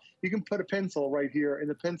itself. You can put a pencil right here, and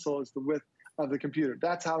the pencil is the width of the computer.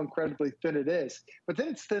 That's how incredibly thin it is. But then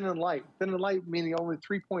it's thin and light. Thin and light meaning only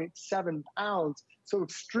 3.7 pounds, so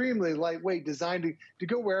extremely lightweight, designed to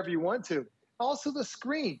go wherever you want to. Also the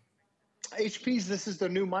screen. HP's, this is the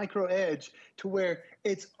new micro edge to where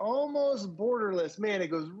it's almost borderless. Man, it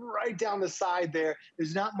goes right down the side there.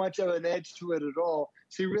 There's not much of an edge to it at all.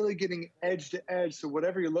 So you're really getting edge to edge. So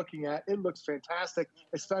whatever you're looking at, it looks fantastic,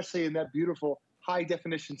 especially in that beautiful high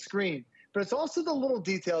definition screen. But it's also the little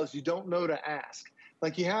details you don't know to ask.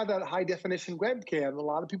 Like you have that high definition webcam. A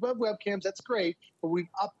lot of people have webcams, that's great, but we've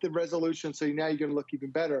upped the resolution so now you're gonna look even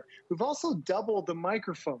better. We've also doubled the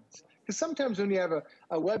microphones. Because sometimes when you have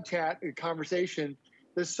a web chat, a conversation,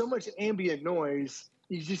 there's so much ambient noise,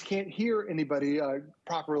 you just can't hear anybody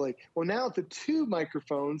properly. Well, now with the 2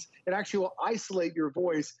 microphones, it actually will isolate your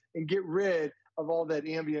voice and get rid of all that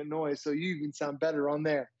ambient noise, so you even sound better on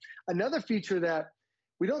there. Another feature that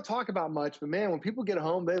we don't talk about much, but man, when people get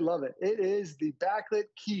home, they love it. It is the backlit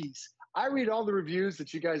keys. I read all the reviews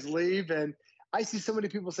that you guys leave, and I see so many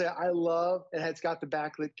people say, I love it. It's got the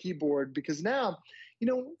backlit keyboard, because now, you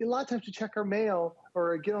know, a lot of times you check our mail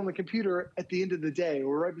or get on the computer at the end of the day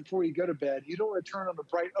or right before you go to bed. You don't want to turn on the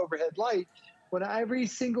bright overhead light. when every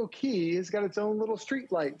single key has got its own little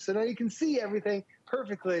street light. So now you can see everything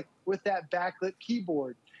perfectly with that backlit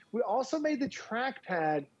keyboard. We also made the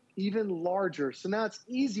trackpad even larger. So now it's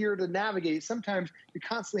easier to navigate. Sometimes you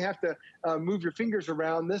constantly have to move your fingers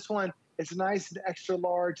around. This one, it's nice and extra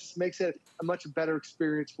large. Just makes it a much better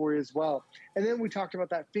experience for you as well. And then we talked about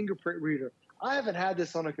that fingerprint reader. I haven't had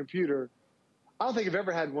this on a computer. I don't think I've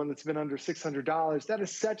ever had one that's been under $600. That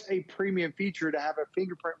is such a premium feature to have a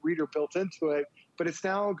fingerprint reader built into it, but it's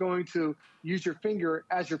now going to use your finger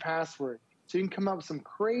as your password. So you can come up with some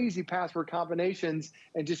crazy password combinations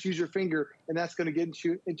and just use your finger, and that's going to get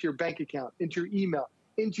into your bank account, into your email,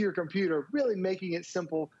 into your computer, really making it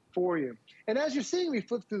simple for you. And as you're seeing me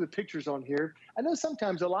flip through the pictures on here, I know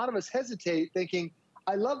sometimes a lot of us hesitate thinking,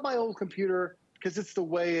 I love my old computer because it's the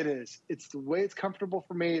way it is. It's the way it's comfortable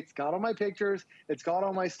for me. It's got all my pictures. It's got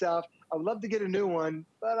all my stuff. I would love to get a new one,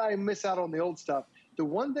 but I miss out on the old stuff. The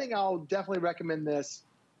one thing I'll definitely recommend this,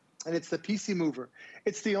 and it's the PC Mover.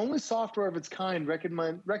 It's the only software of its kind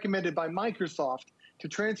recommended by Microsoft to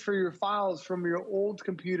transfer your files from your old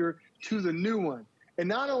computer to the new one. And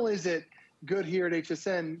not only is it good here at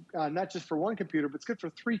HSN, not just for one computer, but it's good for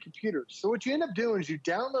 3 computers. So what you end up doing is you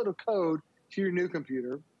download a code to your new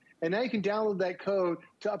computer, and now you can download that code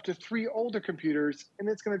to up to 3 older computers, and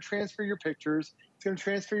it's going to transfer your pictures, it's going to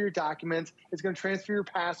transfer your documents, it's going to transfer your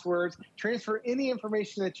passwords, transfer any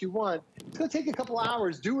information that you want. It's going to take a couple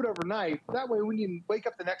hours, do it overnight. That way, when you wake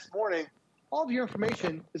up the next morning, all of your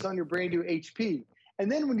information is on your brand new HP.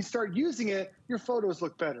 And then when you start using it, your photos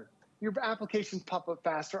look better. Your applications pop up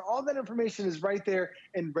faster. All that information is right there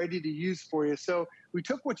and ready to use for you. So we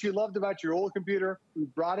took what you loved about your old computer, we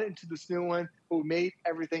brought it into this new one, but we made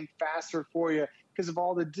everything faster for you because of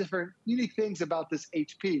all the different unique things about this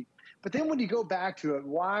HP. But then when you go back to it,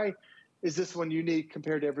 why is this one unique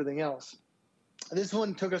compared to everything else? This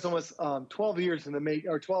one took us almost 12 years in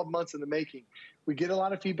the 12 months in the making. We get a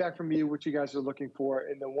lot of feedback from you, what you guys are looking for.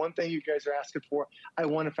 And the one thing you guys are asking for, I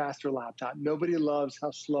want a faster laptop. Nobody loves how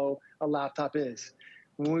slow a laptop is.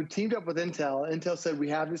 When we teamed up with Intel, Intel said we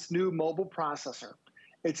have this new mobile processor.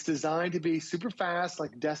 It's designed to be super fast,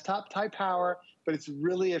 like desktop type power, but it's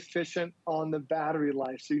really efficient on the battery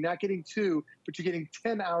life. So you're not getting 2, but you're getting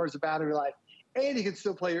 10 hours of battery life. And you can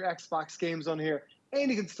still play your Xbox games on here. And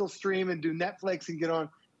you can still stream and do Netflix and get on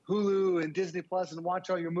Hulu and Disney Plus and watch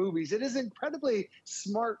all your movies. It is an incredibly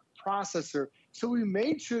smart processor. So we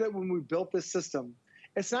made sure that when we built this system,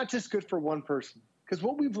 it's not just good for one person. Because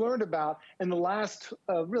what we've learned about in the last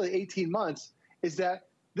really 18 months is that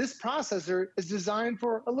this processor is designed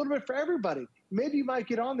for a little bit for everybody. Maybe you might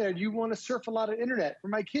get on there and you want to surf a lot of internet. For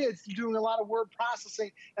my kids, they're doing a lot of word processing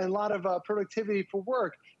and a lot of productivity for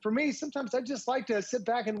work. For me, sometimes I just like to sit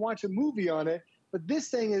back and watch a movie on it. But this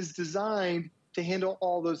thing is designed to handle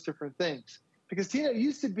all those different things. Because, Tina, it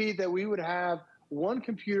used to be that we would have one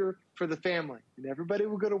computer for the family, and everybody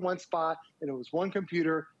would go to one spot, and it was one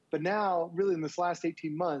computer. But now, really, in this last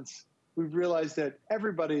 18 months, we've realized that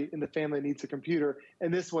everybody in the family needs a computer,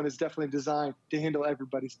 and this one is definitely designed to handle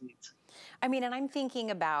everybody's needs. I mean, and I'm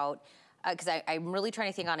thinking about, because I'm really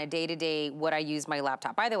trying to think on a day-to-day what I use my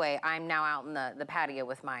laptop. By the way, I'm now out in the patio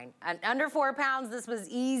with mine. Under 4 pounds, this was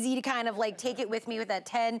easy to kind of like take it with me with that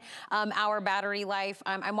 10-hour battery life.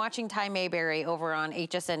 I'm watching Ty Mayberry over on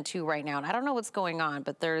HSN2 right now, and I don't know what's going on,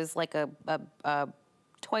 but there's like a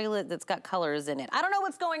toilet that's got colors in it. I don't know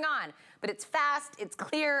what's going on, but it's fast, it's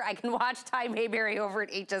clear. I can watch Ty Mayberry over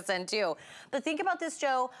at HSN2. But think about this,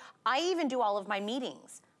 Joe. I even do all of my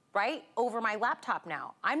meetings, right, over my laptop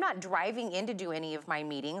now. I'm not driving in to do any of my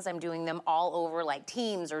meetings. I'm doing them all over like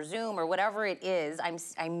Teams or Zoom or whatever it is.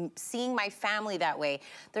 I'm seeing my family that way.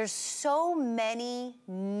 There's so many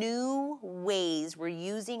new ways we're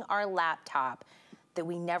using our laptop that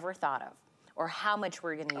we never thought of, or how much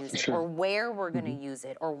we're gonna use it, or where we're gonna use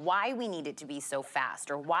it, or why we need it to be so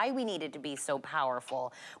fast, or why we need it to be so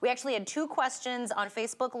powerful. We actually had 2 questions on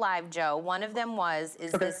Facebook Live, Joe. One of them was,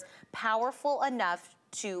 is this powerful enough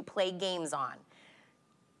to play games on?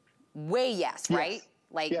 Way yes, right? Yes.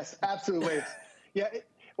 Like yes, absolutely. Yeah.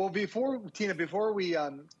 Well, Tina, before we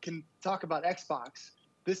can talk about Xbox,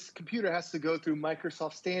 this computer has to go through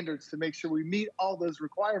Microsoft standards to make sure we meet all those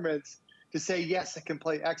requirements to say, yes, it can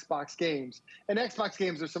play Xbox games. And Xbox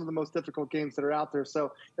games are some of the most difficult games that are out there.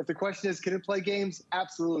 So if the question is, can it play games?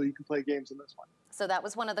 Absolutely, you can play games in this one. So that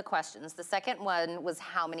was one of the questions. The second one was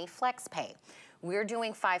how many flex pay? We're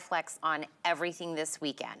doing 5 flex on everything this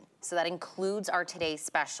weekend. So that includes our today's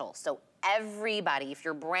special. So everybody, if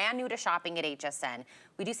you're brand new to shopping at HSN,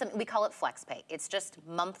 we do something, we call it FlexPay. It's just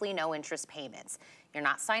monthly, no interest payments. You're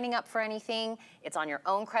not signing up for anything. It's on your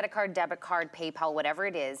own credit card, debit card, PayPal, whatever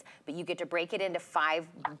it is, but you get to break it into 5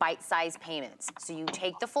 bite-sized payments. So you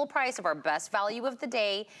take the full price of our best value of the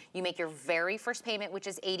day, you make your very first payment, which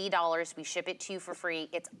is $80, we ship it to you for free.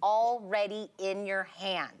 It's already in your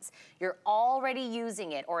hands. You're already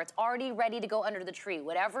using it, or it's already ready to go under the tree,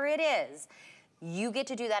 whatever it is. You get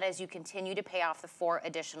to do that as you continue to pay off the 4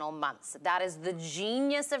 additional months. That is the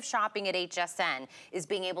genius of shopping at HSN, is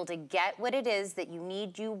being able to get what it is that you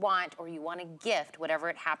need, you want, or you want to gift, whatever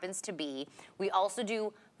it happens to be. We also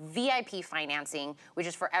do VIP financing, which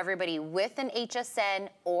is for everybody with an HSN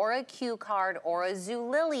or a Q card or a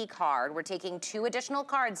Zulily card. We're taking 2 additional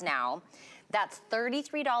cards now. That's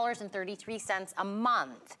 $33.33 a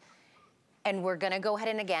month. And we're gonna go ahead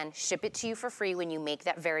and again, ship it to you for free when you make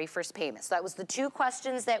that very first payment. So that was the 2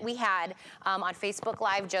 questions that we had on Facebook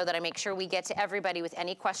Live, Joe, that I make sure we get to everybody with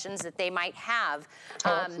any questions that they might have.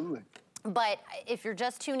 Absolutely. But if you're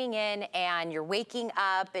just tuning in and you're waking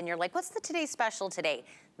up and you're like, what's the today's special today?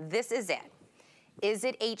 This is it. Is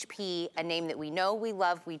it HP, a name that we know, we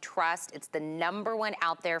love, we trust? It's the #1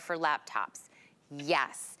 out there for laptops.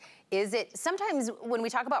 Yes. Is it, sometimes when we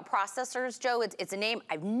talk about processors, Joe, it's a name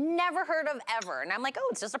I've never heard of ever. And I'm like, oh,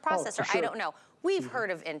 it's just a processor. Sure. I don't know. We've heard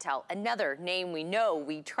of Intel, another name we know,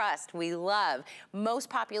 we trust, we love. Most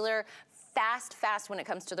popular, fast when it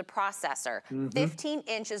comes to the processor. 15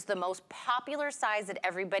 inch is the most popular size that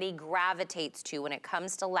everybody gravitates to when it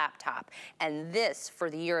comes to laptop. And this, for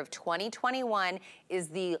the year of 2021, is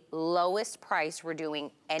the lowest price we're doing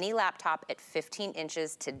any laptop at 15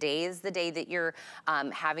 inches. Today is the day that you're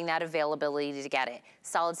having that availability to get it.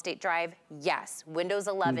 Solid state drive, yes. Windows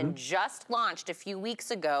 11 just launched a few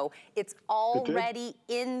weeks ago. It's already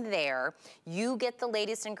in there. You get the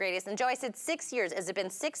latest and greatest. And Joe, I said 6 years. Has it been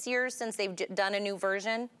 6 years since they've done a new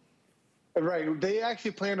version? Right. They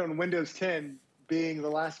actually planned on Windows 10 being the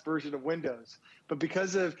last version of Windows. But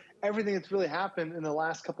because of everything that's really happened in the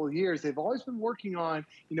last couple of years, they've always been working on,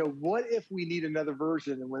 what if we need another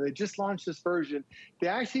version? And when they just launched this version, they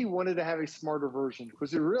actually wanted to have a smarter version,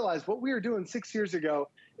 because they realized what we were doing 6 years ago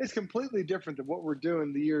is completely different than what we're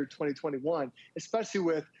doing the year 2021, especially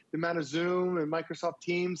with the amount of Zoom and Microsoft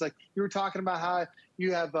Teams. Like you were talking about how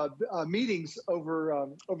you have meetings over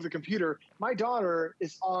the computer. My daughter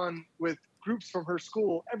is on with groups from her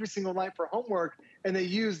school every single night for homework, and they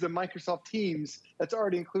use the Microsoft Teams that's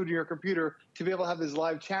already included in your computer to be able to have these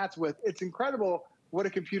live chats with. It's incredible what a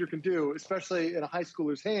computer can do, especially in a high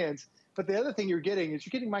schooler's hands. But the other thing you're getting is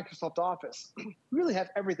you're getting Microsoft Office. You really have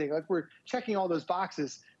everything. Like we're checking all those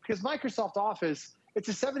boxes, because Microsoft Office, it's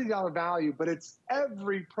a $70 value, but it's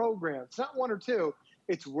every program. It's not 1 or 2.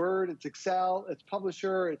 It's Word, it's Excel, it's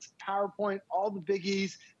Publisher, it's PowerPoint, all the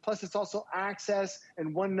biggies. Plus it's also Access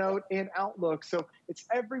and OneNote and Outlook. So it's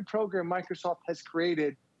every program Microsoft has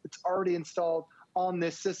created that's already installed on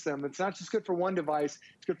this system. It's not just good for one device,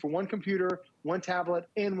 it's good for one computer, one tablet,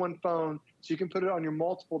 and one phone. So you can put it on your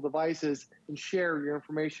multiple devices and share your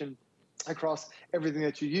information across everything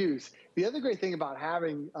that you use. The other great thing about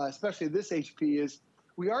having, especially this HP, is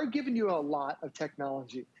we are giving you a lot of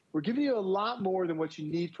technology. We're giving you a lot more than what you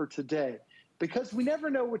need for today, because we never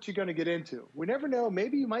know what you're going to get into. We never know.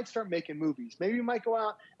 Maybe you might start making movies. Maybe you might go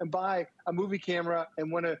out and buy a movie camera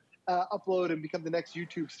and want to upload and become the next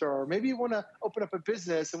YouTube star. Or maybe you want to open up a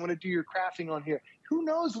business and want to do your crafting on here. Who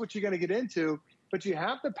knows what you're going to get into, but you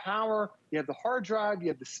have the power, you have the hard drive, you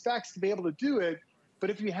have the specs to be able to do it. But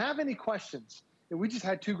if you have any questions, and we just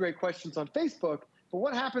had 2 great questions on Facebook, but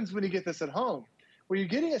what happens when you get this at home? Well, you're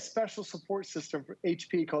getting a special support system for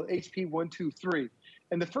HP called HP 123.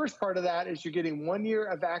 And the first part of that is you're getting 1 year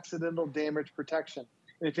of accidental damage protection.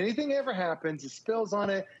 And if anything ever happens, it spills on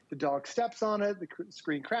it, the dog steps on it, the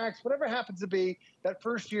screen cracks, whatever happens to be, that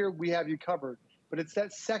first year we have you covered. But it's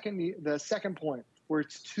that the second point, where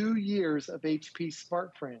it's 2 years of HP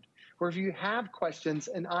Smart Friend, where if you have questions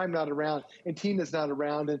and I'm not around and Tina's not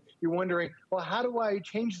around and you're wondering, well, how do I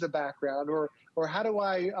change the background, or how do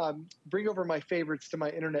I bring over my favorites to my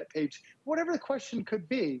internet page? Whatever the question could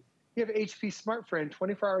be, you have HP Smart Friend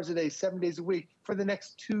 24 hours a day, 7 days a week for the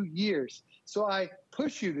next 2 years. So I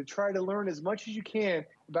push you to try to learn as much as you can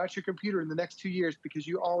about your computer in the next 2 years, because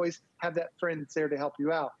you always have that friend that's there to help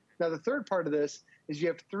you out. Now, the third part of this is you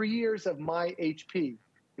have 3 years of My HP.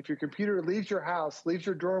 If your computer leaves your house, leaves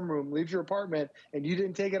your dorm room, leaves your apartment, and you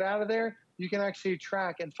didn't take it out of there, you can actually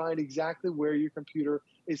track and find exactly where your computer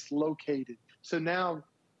is located. So now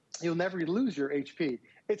you'll never lose your HP.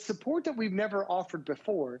 It's support that we've never offered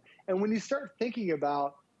before. And when you start thinking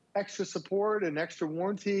about extra support and extra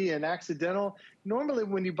warranty and accidental. Normally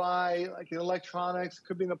when you buy like electronics,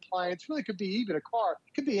 could be an appliance, really could be even a car,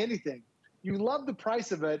 could be anything. You love the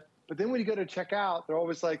price of it, but then when you go to check out, they're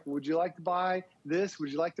always like, would you like to buy this?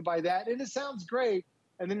 Would you like to buy that? And it sounds great.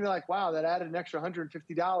 And then you're like, wow, that added an extra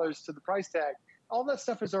 $150 to the price tag. All that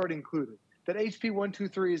stuff is already included. That HP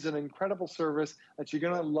 123 is an incredible service that you're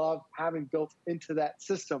going to love having built into that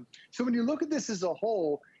system. So when you look at this as a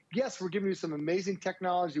whole, yes, we're giving you some amazing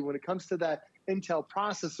technology when it comes to that Intel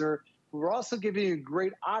processor. We're also giving you a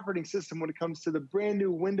great operating system when it comes to the brand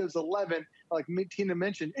new Windows 11, like Tina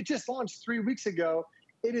mentioned. It just launched 3 weeks ago.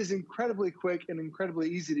 It is incredibly quick and incredibly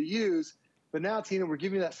easy to use. But now, Tina, we're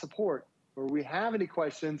giving you that support. Where we have any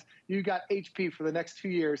questions, you got HP for the next 2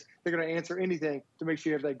 years. They're going to answer anything to make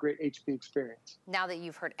sure you have that great HP experience. Now that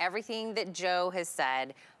you've heard everything that Joe has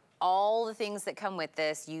said, all the things that come with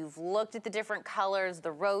this, you've looked at the different colors,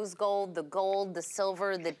 the rose gold, the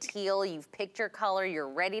silver, the teal, you've picked your color, you're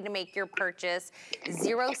ready to make your purchase.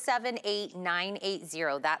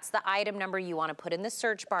 078980, that's the item number you want to put in the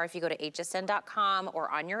search bar. If you go to hsn.com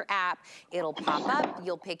or on your app, it'll pop up,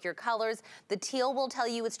 you'll pick your colors. The teal will tell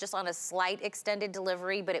you it's just on a slight extended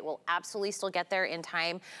delivery, but it will absolutely still get there in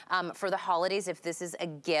time for the holidays if this is a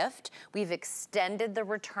gift. We've extended the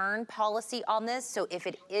return policy on this, so if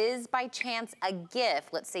it is by chance a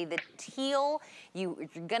gift, let's say the teal, you're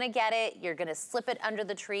gonna get it, you're gonna slip it under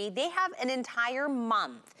the tree. They have an entire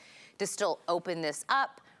month to still open this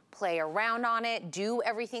up, play around on it, do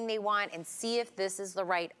everything they want, and see if this is the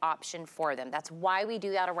right option for them. That's why we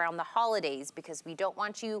do that around the holidays, because we don't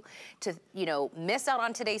want you to, miss out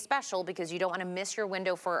on today's special, because you don't want to miss your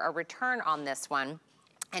window for a return on this one.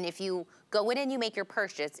 And if you go in and you make your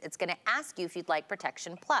purchase, it's gonna ask you if you'd like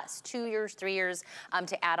Protection Plus, 2 years, 3 years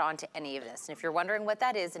to add on to any of this. And if you're wondering what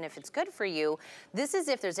that is and if it's good for you, this is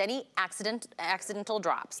if there's any accidental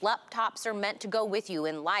drops. Laptops are meant to go with you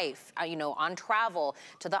in life, on travel,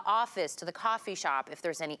 to the office, to the coffee shop. If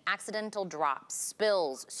there's any accidental drops,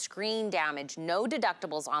 spills, screen damage, no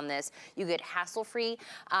deductibles on this. You get hassle-free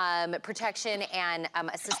protection and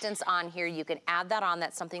assistance on here. You can add that on.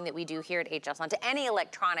 That's something that we do here at HS onto any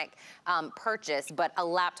electronic purchase, but a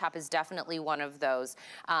laptop is definitely one of those.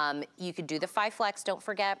 You could do the 5 Flex, don't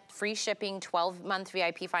forget, free shipping, 12-month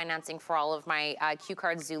VIP financing for all of my Q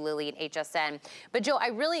cards, Zulily and HSN. But Joe,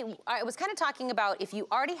 I was kind of talking about if you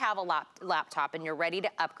already have a laptop and you're ready to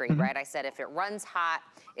upgrade, right? I said if it runs hot,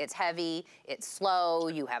 it's heavy, it's slow,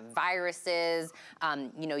 you have viruses,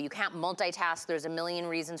 you can't multitask, there's a million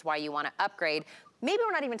reasons why you want to upgrade. Maybe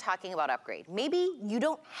we're not even talking about upgrade. Maybe you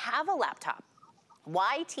don't have a laptop.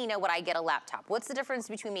 Why, Tina, would I get a laptop? What's the difference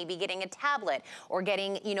between maybe getting a tablet or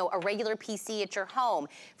getting, a regular PC at your home?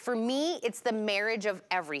 For me, it's the marriage of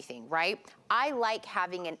everything, right? I like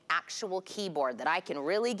having an actual keyboard that I can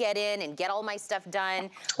really get in and get all my stuff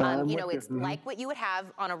done. It's like what you would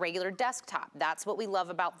have on a regular desktop. That's what we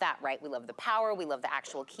love about that, right? We love the power, we love the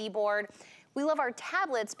actual keyboard. We love our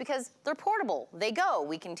tablets because they're portable. They go.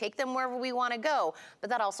 We can take them wherever we want to go, but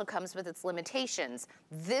that also comes with its limitations.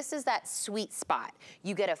 This is that sweet spot.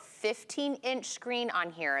 You get a 15-inch screen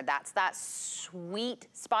on here. That's that sweet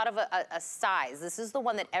spot of a size. This is the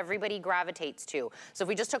one that everybody gravitates to. So if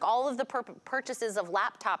we just took all of the purchases of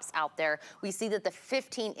laptops out there, we see that the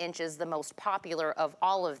 15-inch is the most popular of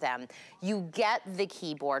all of them. You get the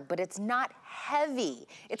keyboard, but it's not heavy.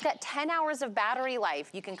 It's got 10 hours of battery life.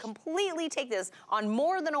 You can completely take this on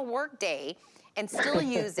more than a work day and still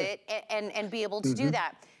use it and be able to do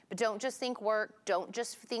that. But don't just think work, don't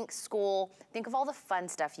just think school, think of all the fun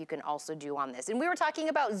stuff you can also do on this. And we were talking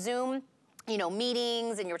about Zoom,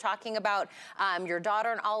 meetings, and you were talking about your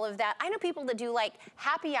daughter and all of that. I know people that do like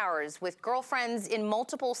happy hours with girlfriends in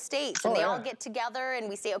multiple states, and they all get together and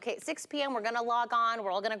we say, okay, at 6 p.m. we're gonna log on,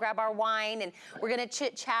 we're all gonna grab our wine and we're gonna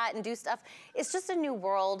chit chat and do stuff. It's just a new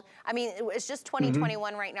world. I mean, it's just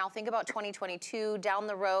 2021 right now. Think about 2022 down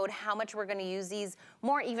the road, how much we're gonna use these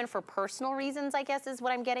more even for personal reasons, I guess is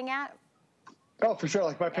what I'm getting at. Oh, for sure.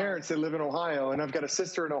 Like my parents, they live in Ohio, and I've got a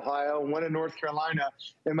sister in Ohio, one in North Carolina,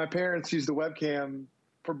 and my parents use the webcam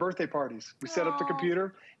for birthday parties. We set up the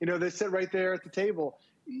computer. They sit right there at the table.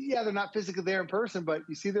 Yeah, they're not physically there in person, but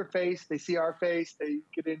you see their face, they see our face, they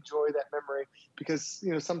get to enjoy that memory because,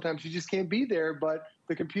 sometimes you just can't be there, but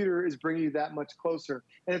the computer is bringing you that much closer.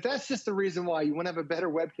 And if that's just the reason why you want to have a better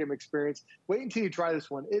webcam experience, wait until you try this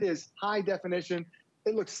one. It is high definition,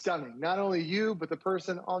 it looks stunning. Not only you, but the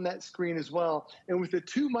person on that screen as well. And with the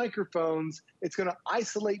 2 microphones, it's going to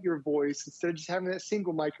isolate your voice instead of just having that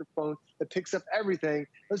single microphone that picks up everything.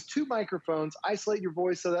 Those 2 microphones isolate your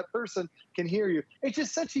voice so that person can hear you. It's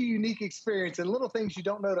just such a unique experience and little things you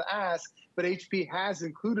don't know to ask, but HP has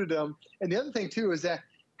included them. And the other thing too is that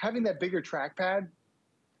having that bigger trackpad,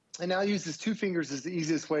 and now uses 2 fingers is the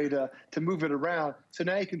easiest way to move it around. So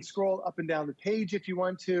now you can scroll up and down the page if you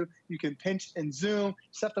want to. You can pinch and zoom,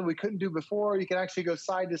 stuff that we couldn't do before. You can actually go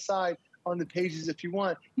side to side on the pages if you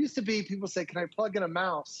want. Used to be people say, can I plug in a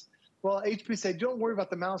mouse? Well, HP said, don't worry about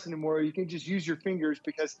the mouse anymore. You can just use your fingers,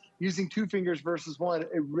 because using 2 fingers versus 1, it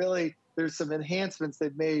really, there's some enhancements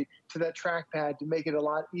they've made to that trackpad to make it a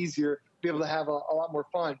lot easier, to be able to have a lot more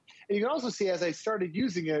fun. And you can also see, as I started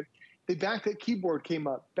using it, the backlit keyboard came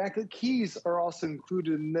up. Backlit keys are also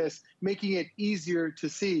included in this, making it easier to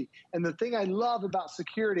see. And the thing I love about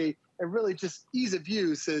security and really just ease of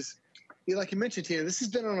use is, like you mentioned, Tina, this has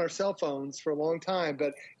been on our cell phones for a long time,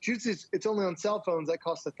 but it's only on cell phones that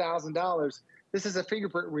cost $1,000. This is a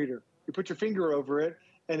fingerprint reader. You put your finger over it,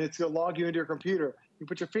 and it's going to log you into your computer. You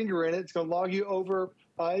put your finger in it, it's going to log you over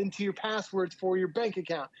into your passwords for your bank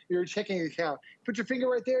account, your checking account. Put your finger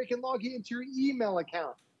right there, it can log you into your email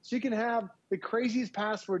account. So you can have the craziest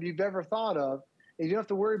password you've ever thought of, and you don't have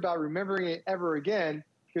to worry about remembering it ever again,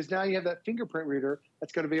 because now you have that fingerprint reader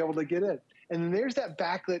that's going to be able to get in. And then there's that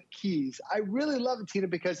backlit keys. I really love it, Tina,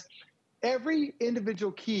 because every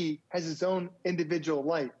individual key has its own individual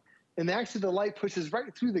light. And actually the light pushes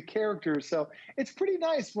right through the characters. So it's pretty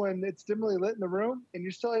nice when it's dimly lit in the room and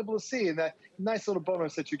you're still able to see, and that nice little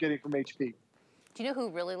bonus that you're getting from HP. Do you know who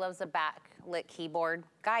really loves a backlit keyboard?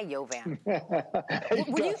 Guy Yovan.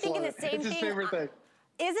 Were you thinking the same thing? It's his favorite thing.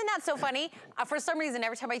 Isn't that so funny? For some reason,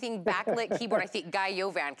 every time I think backlit keyboard, I think Guy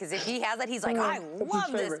Yovan, because if he has that, he's like, I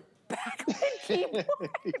love this backlit keyboard.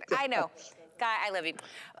 I know. Guy, I love you.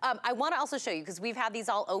 I want to also show you, because we've had these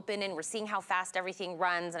all open and we're seeing how fast everything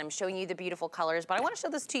runs, and I'm showing you the beautiful colors, but I want to show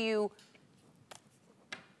this to you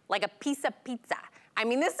like a piece of pizza. I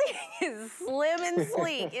mean, this thing is slim and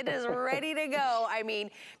sleek. It is ready to go. I mean,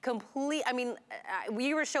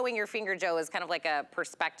 we were showing your finger, Joe, as kind of like a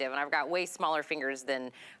perspective, and I've got way smaller fingers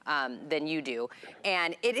than you do.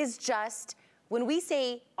 And it is just, when we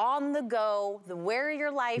say on the go, where your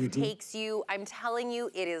life takes you, I'm telling you,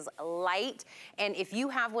 it is light. And if you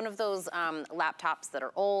have one of those laptops that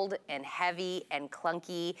are old and heavy and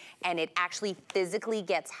clunky, and it actually physically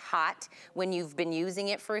gets hot when you've been using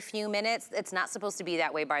it for a few minutes, it's not supposed to be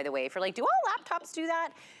that way, by the way. If you're like, do all laptops do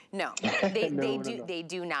that? No, they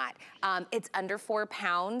do not. It's under 4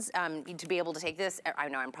 pounds to be able to take this. I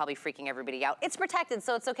know I'm probably freaking everybody out. It's protected,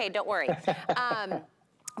 so it's okay, don't worry.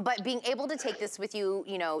 But being able to take this with you,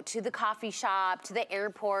 you know, to the coffee shop, to the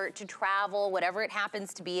airport, to travel, whatever it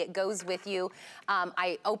happens to be, it goes with you.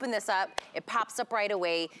 I open this up, it pops up right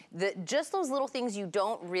away. Just those little things, you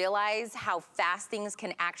don't realize how fast things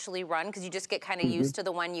can actually run, because you just get kind of used to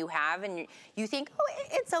the one you have, and you think, oh,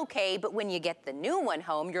 it's okay. But when you get the new one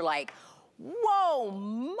home, you're like, whoa,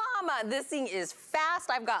 mama, this thing is fast.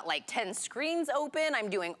 I've got like 10 screens open. I'm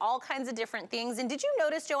doing all kinds of different things. And did you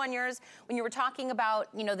notice, Joe, on yours, when you were talking about,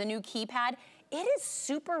 you know, the new keypad, it is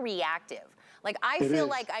super reactive. Like, I feel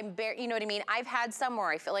like I'm, you know what I mean? I've had some where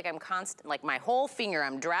I feel like I'm constant, like my whole finger,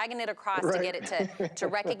 I'm dragging it across to get it to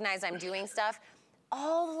recognize I'm doing stuff.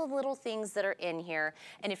 All the little things that are in here.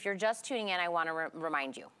 And if you're just tuning in, I want to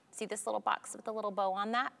remind you. See this little box with the little bow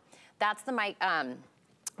on that? That's the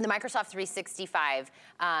Microsoft 365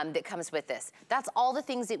 that comes with this. That's all the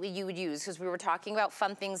things that you would use, because we were talking about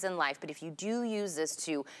fun things in life, but if you do use this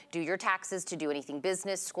to do your taxes, to do anything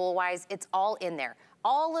business, school-wise, it's all in there.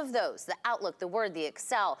 All of those, the Outlook, the Word, the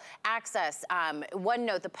Excel, Access,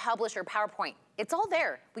 OneNote, the Publisher, PowerPoint, it's all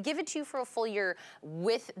there. We give it to you for a full year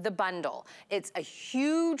with the bundle. It's a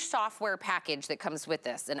huge software package that comes with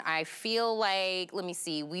this. And I feel like, let me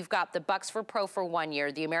see, we've got the Bucks for Pro for 1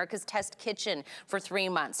 year, the America's Test Kitchen for 3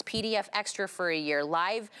 months, PDF Extra for a year,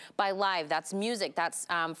 Live by Live, that's music, that's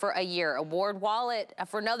for a year, Award Wallet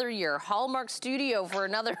for another year, Hallmark Studio for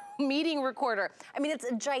another meeting recorder. I mean, it's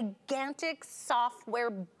a gigantic software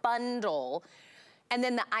bundle. And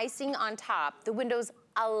then the icing on top, the Windows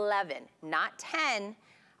 11, not 10.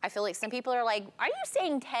 I feel like some people are like, are you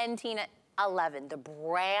saying 10, Tina? 11, the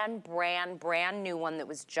brand new one that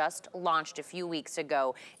was just launched a few weeks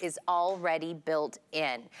ago is already built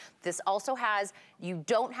in. This also has, you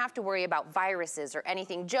don't have to worry about viruses or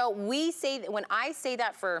anything. Joe, we say that, when I say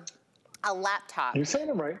that for a laptop. You're saying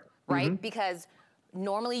them right. Right? Because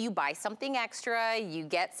Normally you buy something extra, you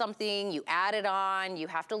get something, you add it on, you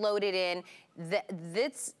have to load it in.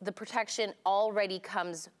 The protection already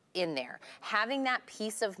comes in there. Having that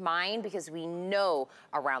peace of mind, because we know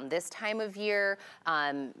around this time of year,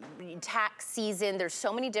 tax season, there's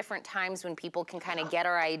so many different times when people can kind of get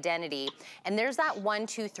our identity. And there's that 1,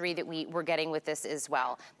 2, 3 that we're getting with this as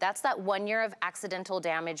well. That's that 1 year of accidental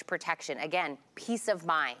damage protection. Again, peace of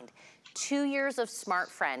mind. 2 years of Smart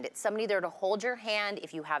Friend. It's somebody there to hold your hand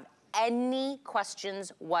if you have any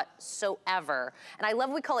questions whatsoever. And I love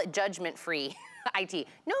we call it judgment-free IT.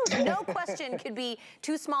 No question could be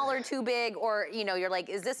too small or too big, or you're like,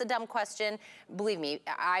 is this a dumb question? Believe me,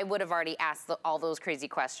 I would have already asked all those crazy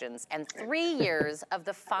questions. And 3 years of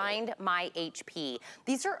the Find My HP.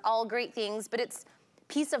 These are all great things, but it's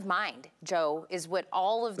peace of mind, Joe, is what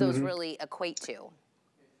all of those really equate to.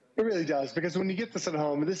 It really does, because when you get this at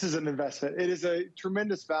home, this is an investment. It is a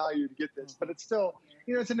tremendous value to get this, but it's still,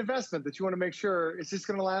 it's an investment that you want to make sure it's just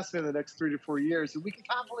going to last me the next 3 to 4 years. And we can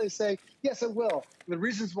confidently say, yes, it will. And the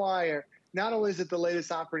reasons why are, not only is it the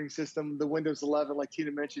latest operating system, the Windows 11, like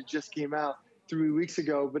Tina mentioned, just came out 3 weeks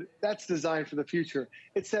ago, but that's designed for the future.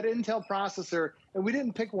 It's that Intel processor, and we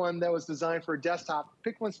didn't pick one that was designed for a desktop.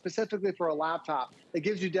 Pick one specifically for a laptop that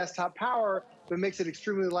gives you desktop power, but makes it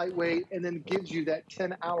extremely lightweight, and then gives you that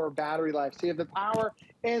 10-hour battery life. So you have the power,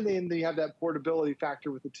 and then you have that portability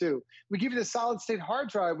factor with the two. We give you the solid-state hard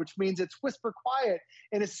drive, which means it's whisper quiet,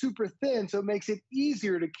 and it's super thin, so it makes it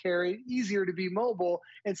easier to carry, easier to be mobile,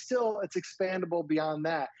 and still it's expandable beyond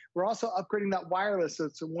that. We're also upgrading that wireless, so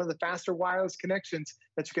it's one of the faster wireless connections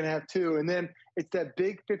that you can have too. And then it's that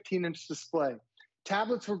big 15-inch display.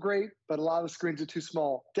 Tablets were great, but a lot of the screens are too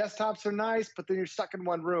small. Desktops are nice, but then you're stuck in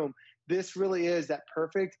one room. This really is that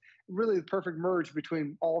really the perfect merge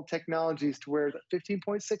between all technologies, to where the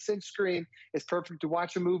 15.6-inch screen is perfect to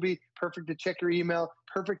watch a movie, perfect to check your email,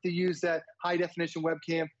 perfect to use that high-definition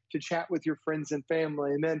webcam to chat with your friends and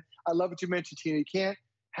family. And then I love what you mentioned, Tina. You can't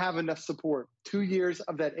have enough support. 2 years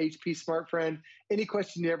of that HP Smart Friend. Any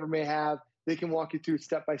question you ever may have, they can walk you through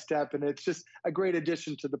step by step, and it's just a great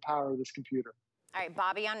addition to the power of this computer. All right,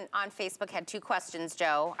 Bobby on Facebook had 2 questions,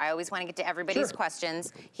 Joe. I always want to get to everybody's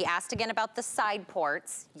questions. He asked again about the side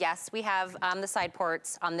ports. Yes, we have the side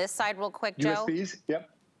ports. On this side, real quick, Joe. USBs, yep.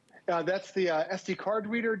 That's the SD card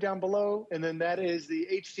reader down below, and then that is the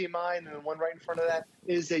HDMI, and then the one right in front of that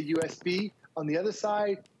is a USB. On the other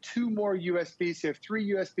side, 2 more USBs. So you have 3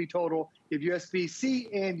 USB total. You have USB-C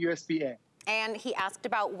and USB-A. And he asked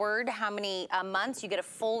about Word, how many months. You get a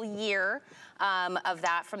full year of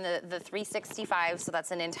that from the 365, so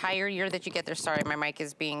that's an entire year that you get there. Sorry, my mic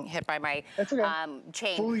is being hit by my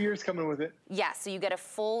chain. Full year's coming with it. Yes, so you get a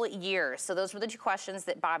full year. So those were the 2 questions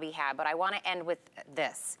that Bobby had, but I want to end with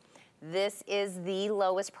this. This is the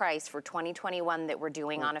lowest price for 2021 that we're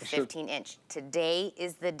doing on a 15-inch. Today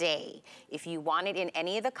is the day. If you want it in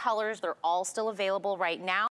any of the colors, they're all still available right now.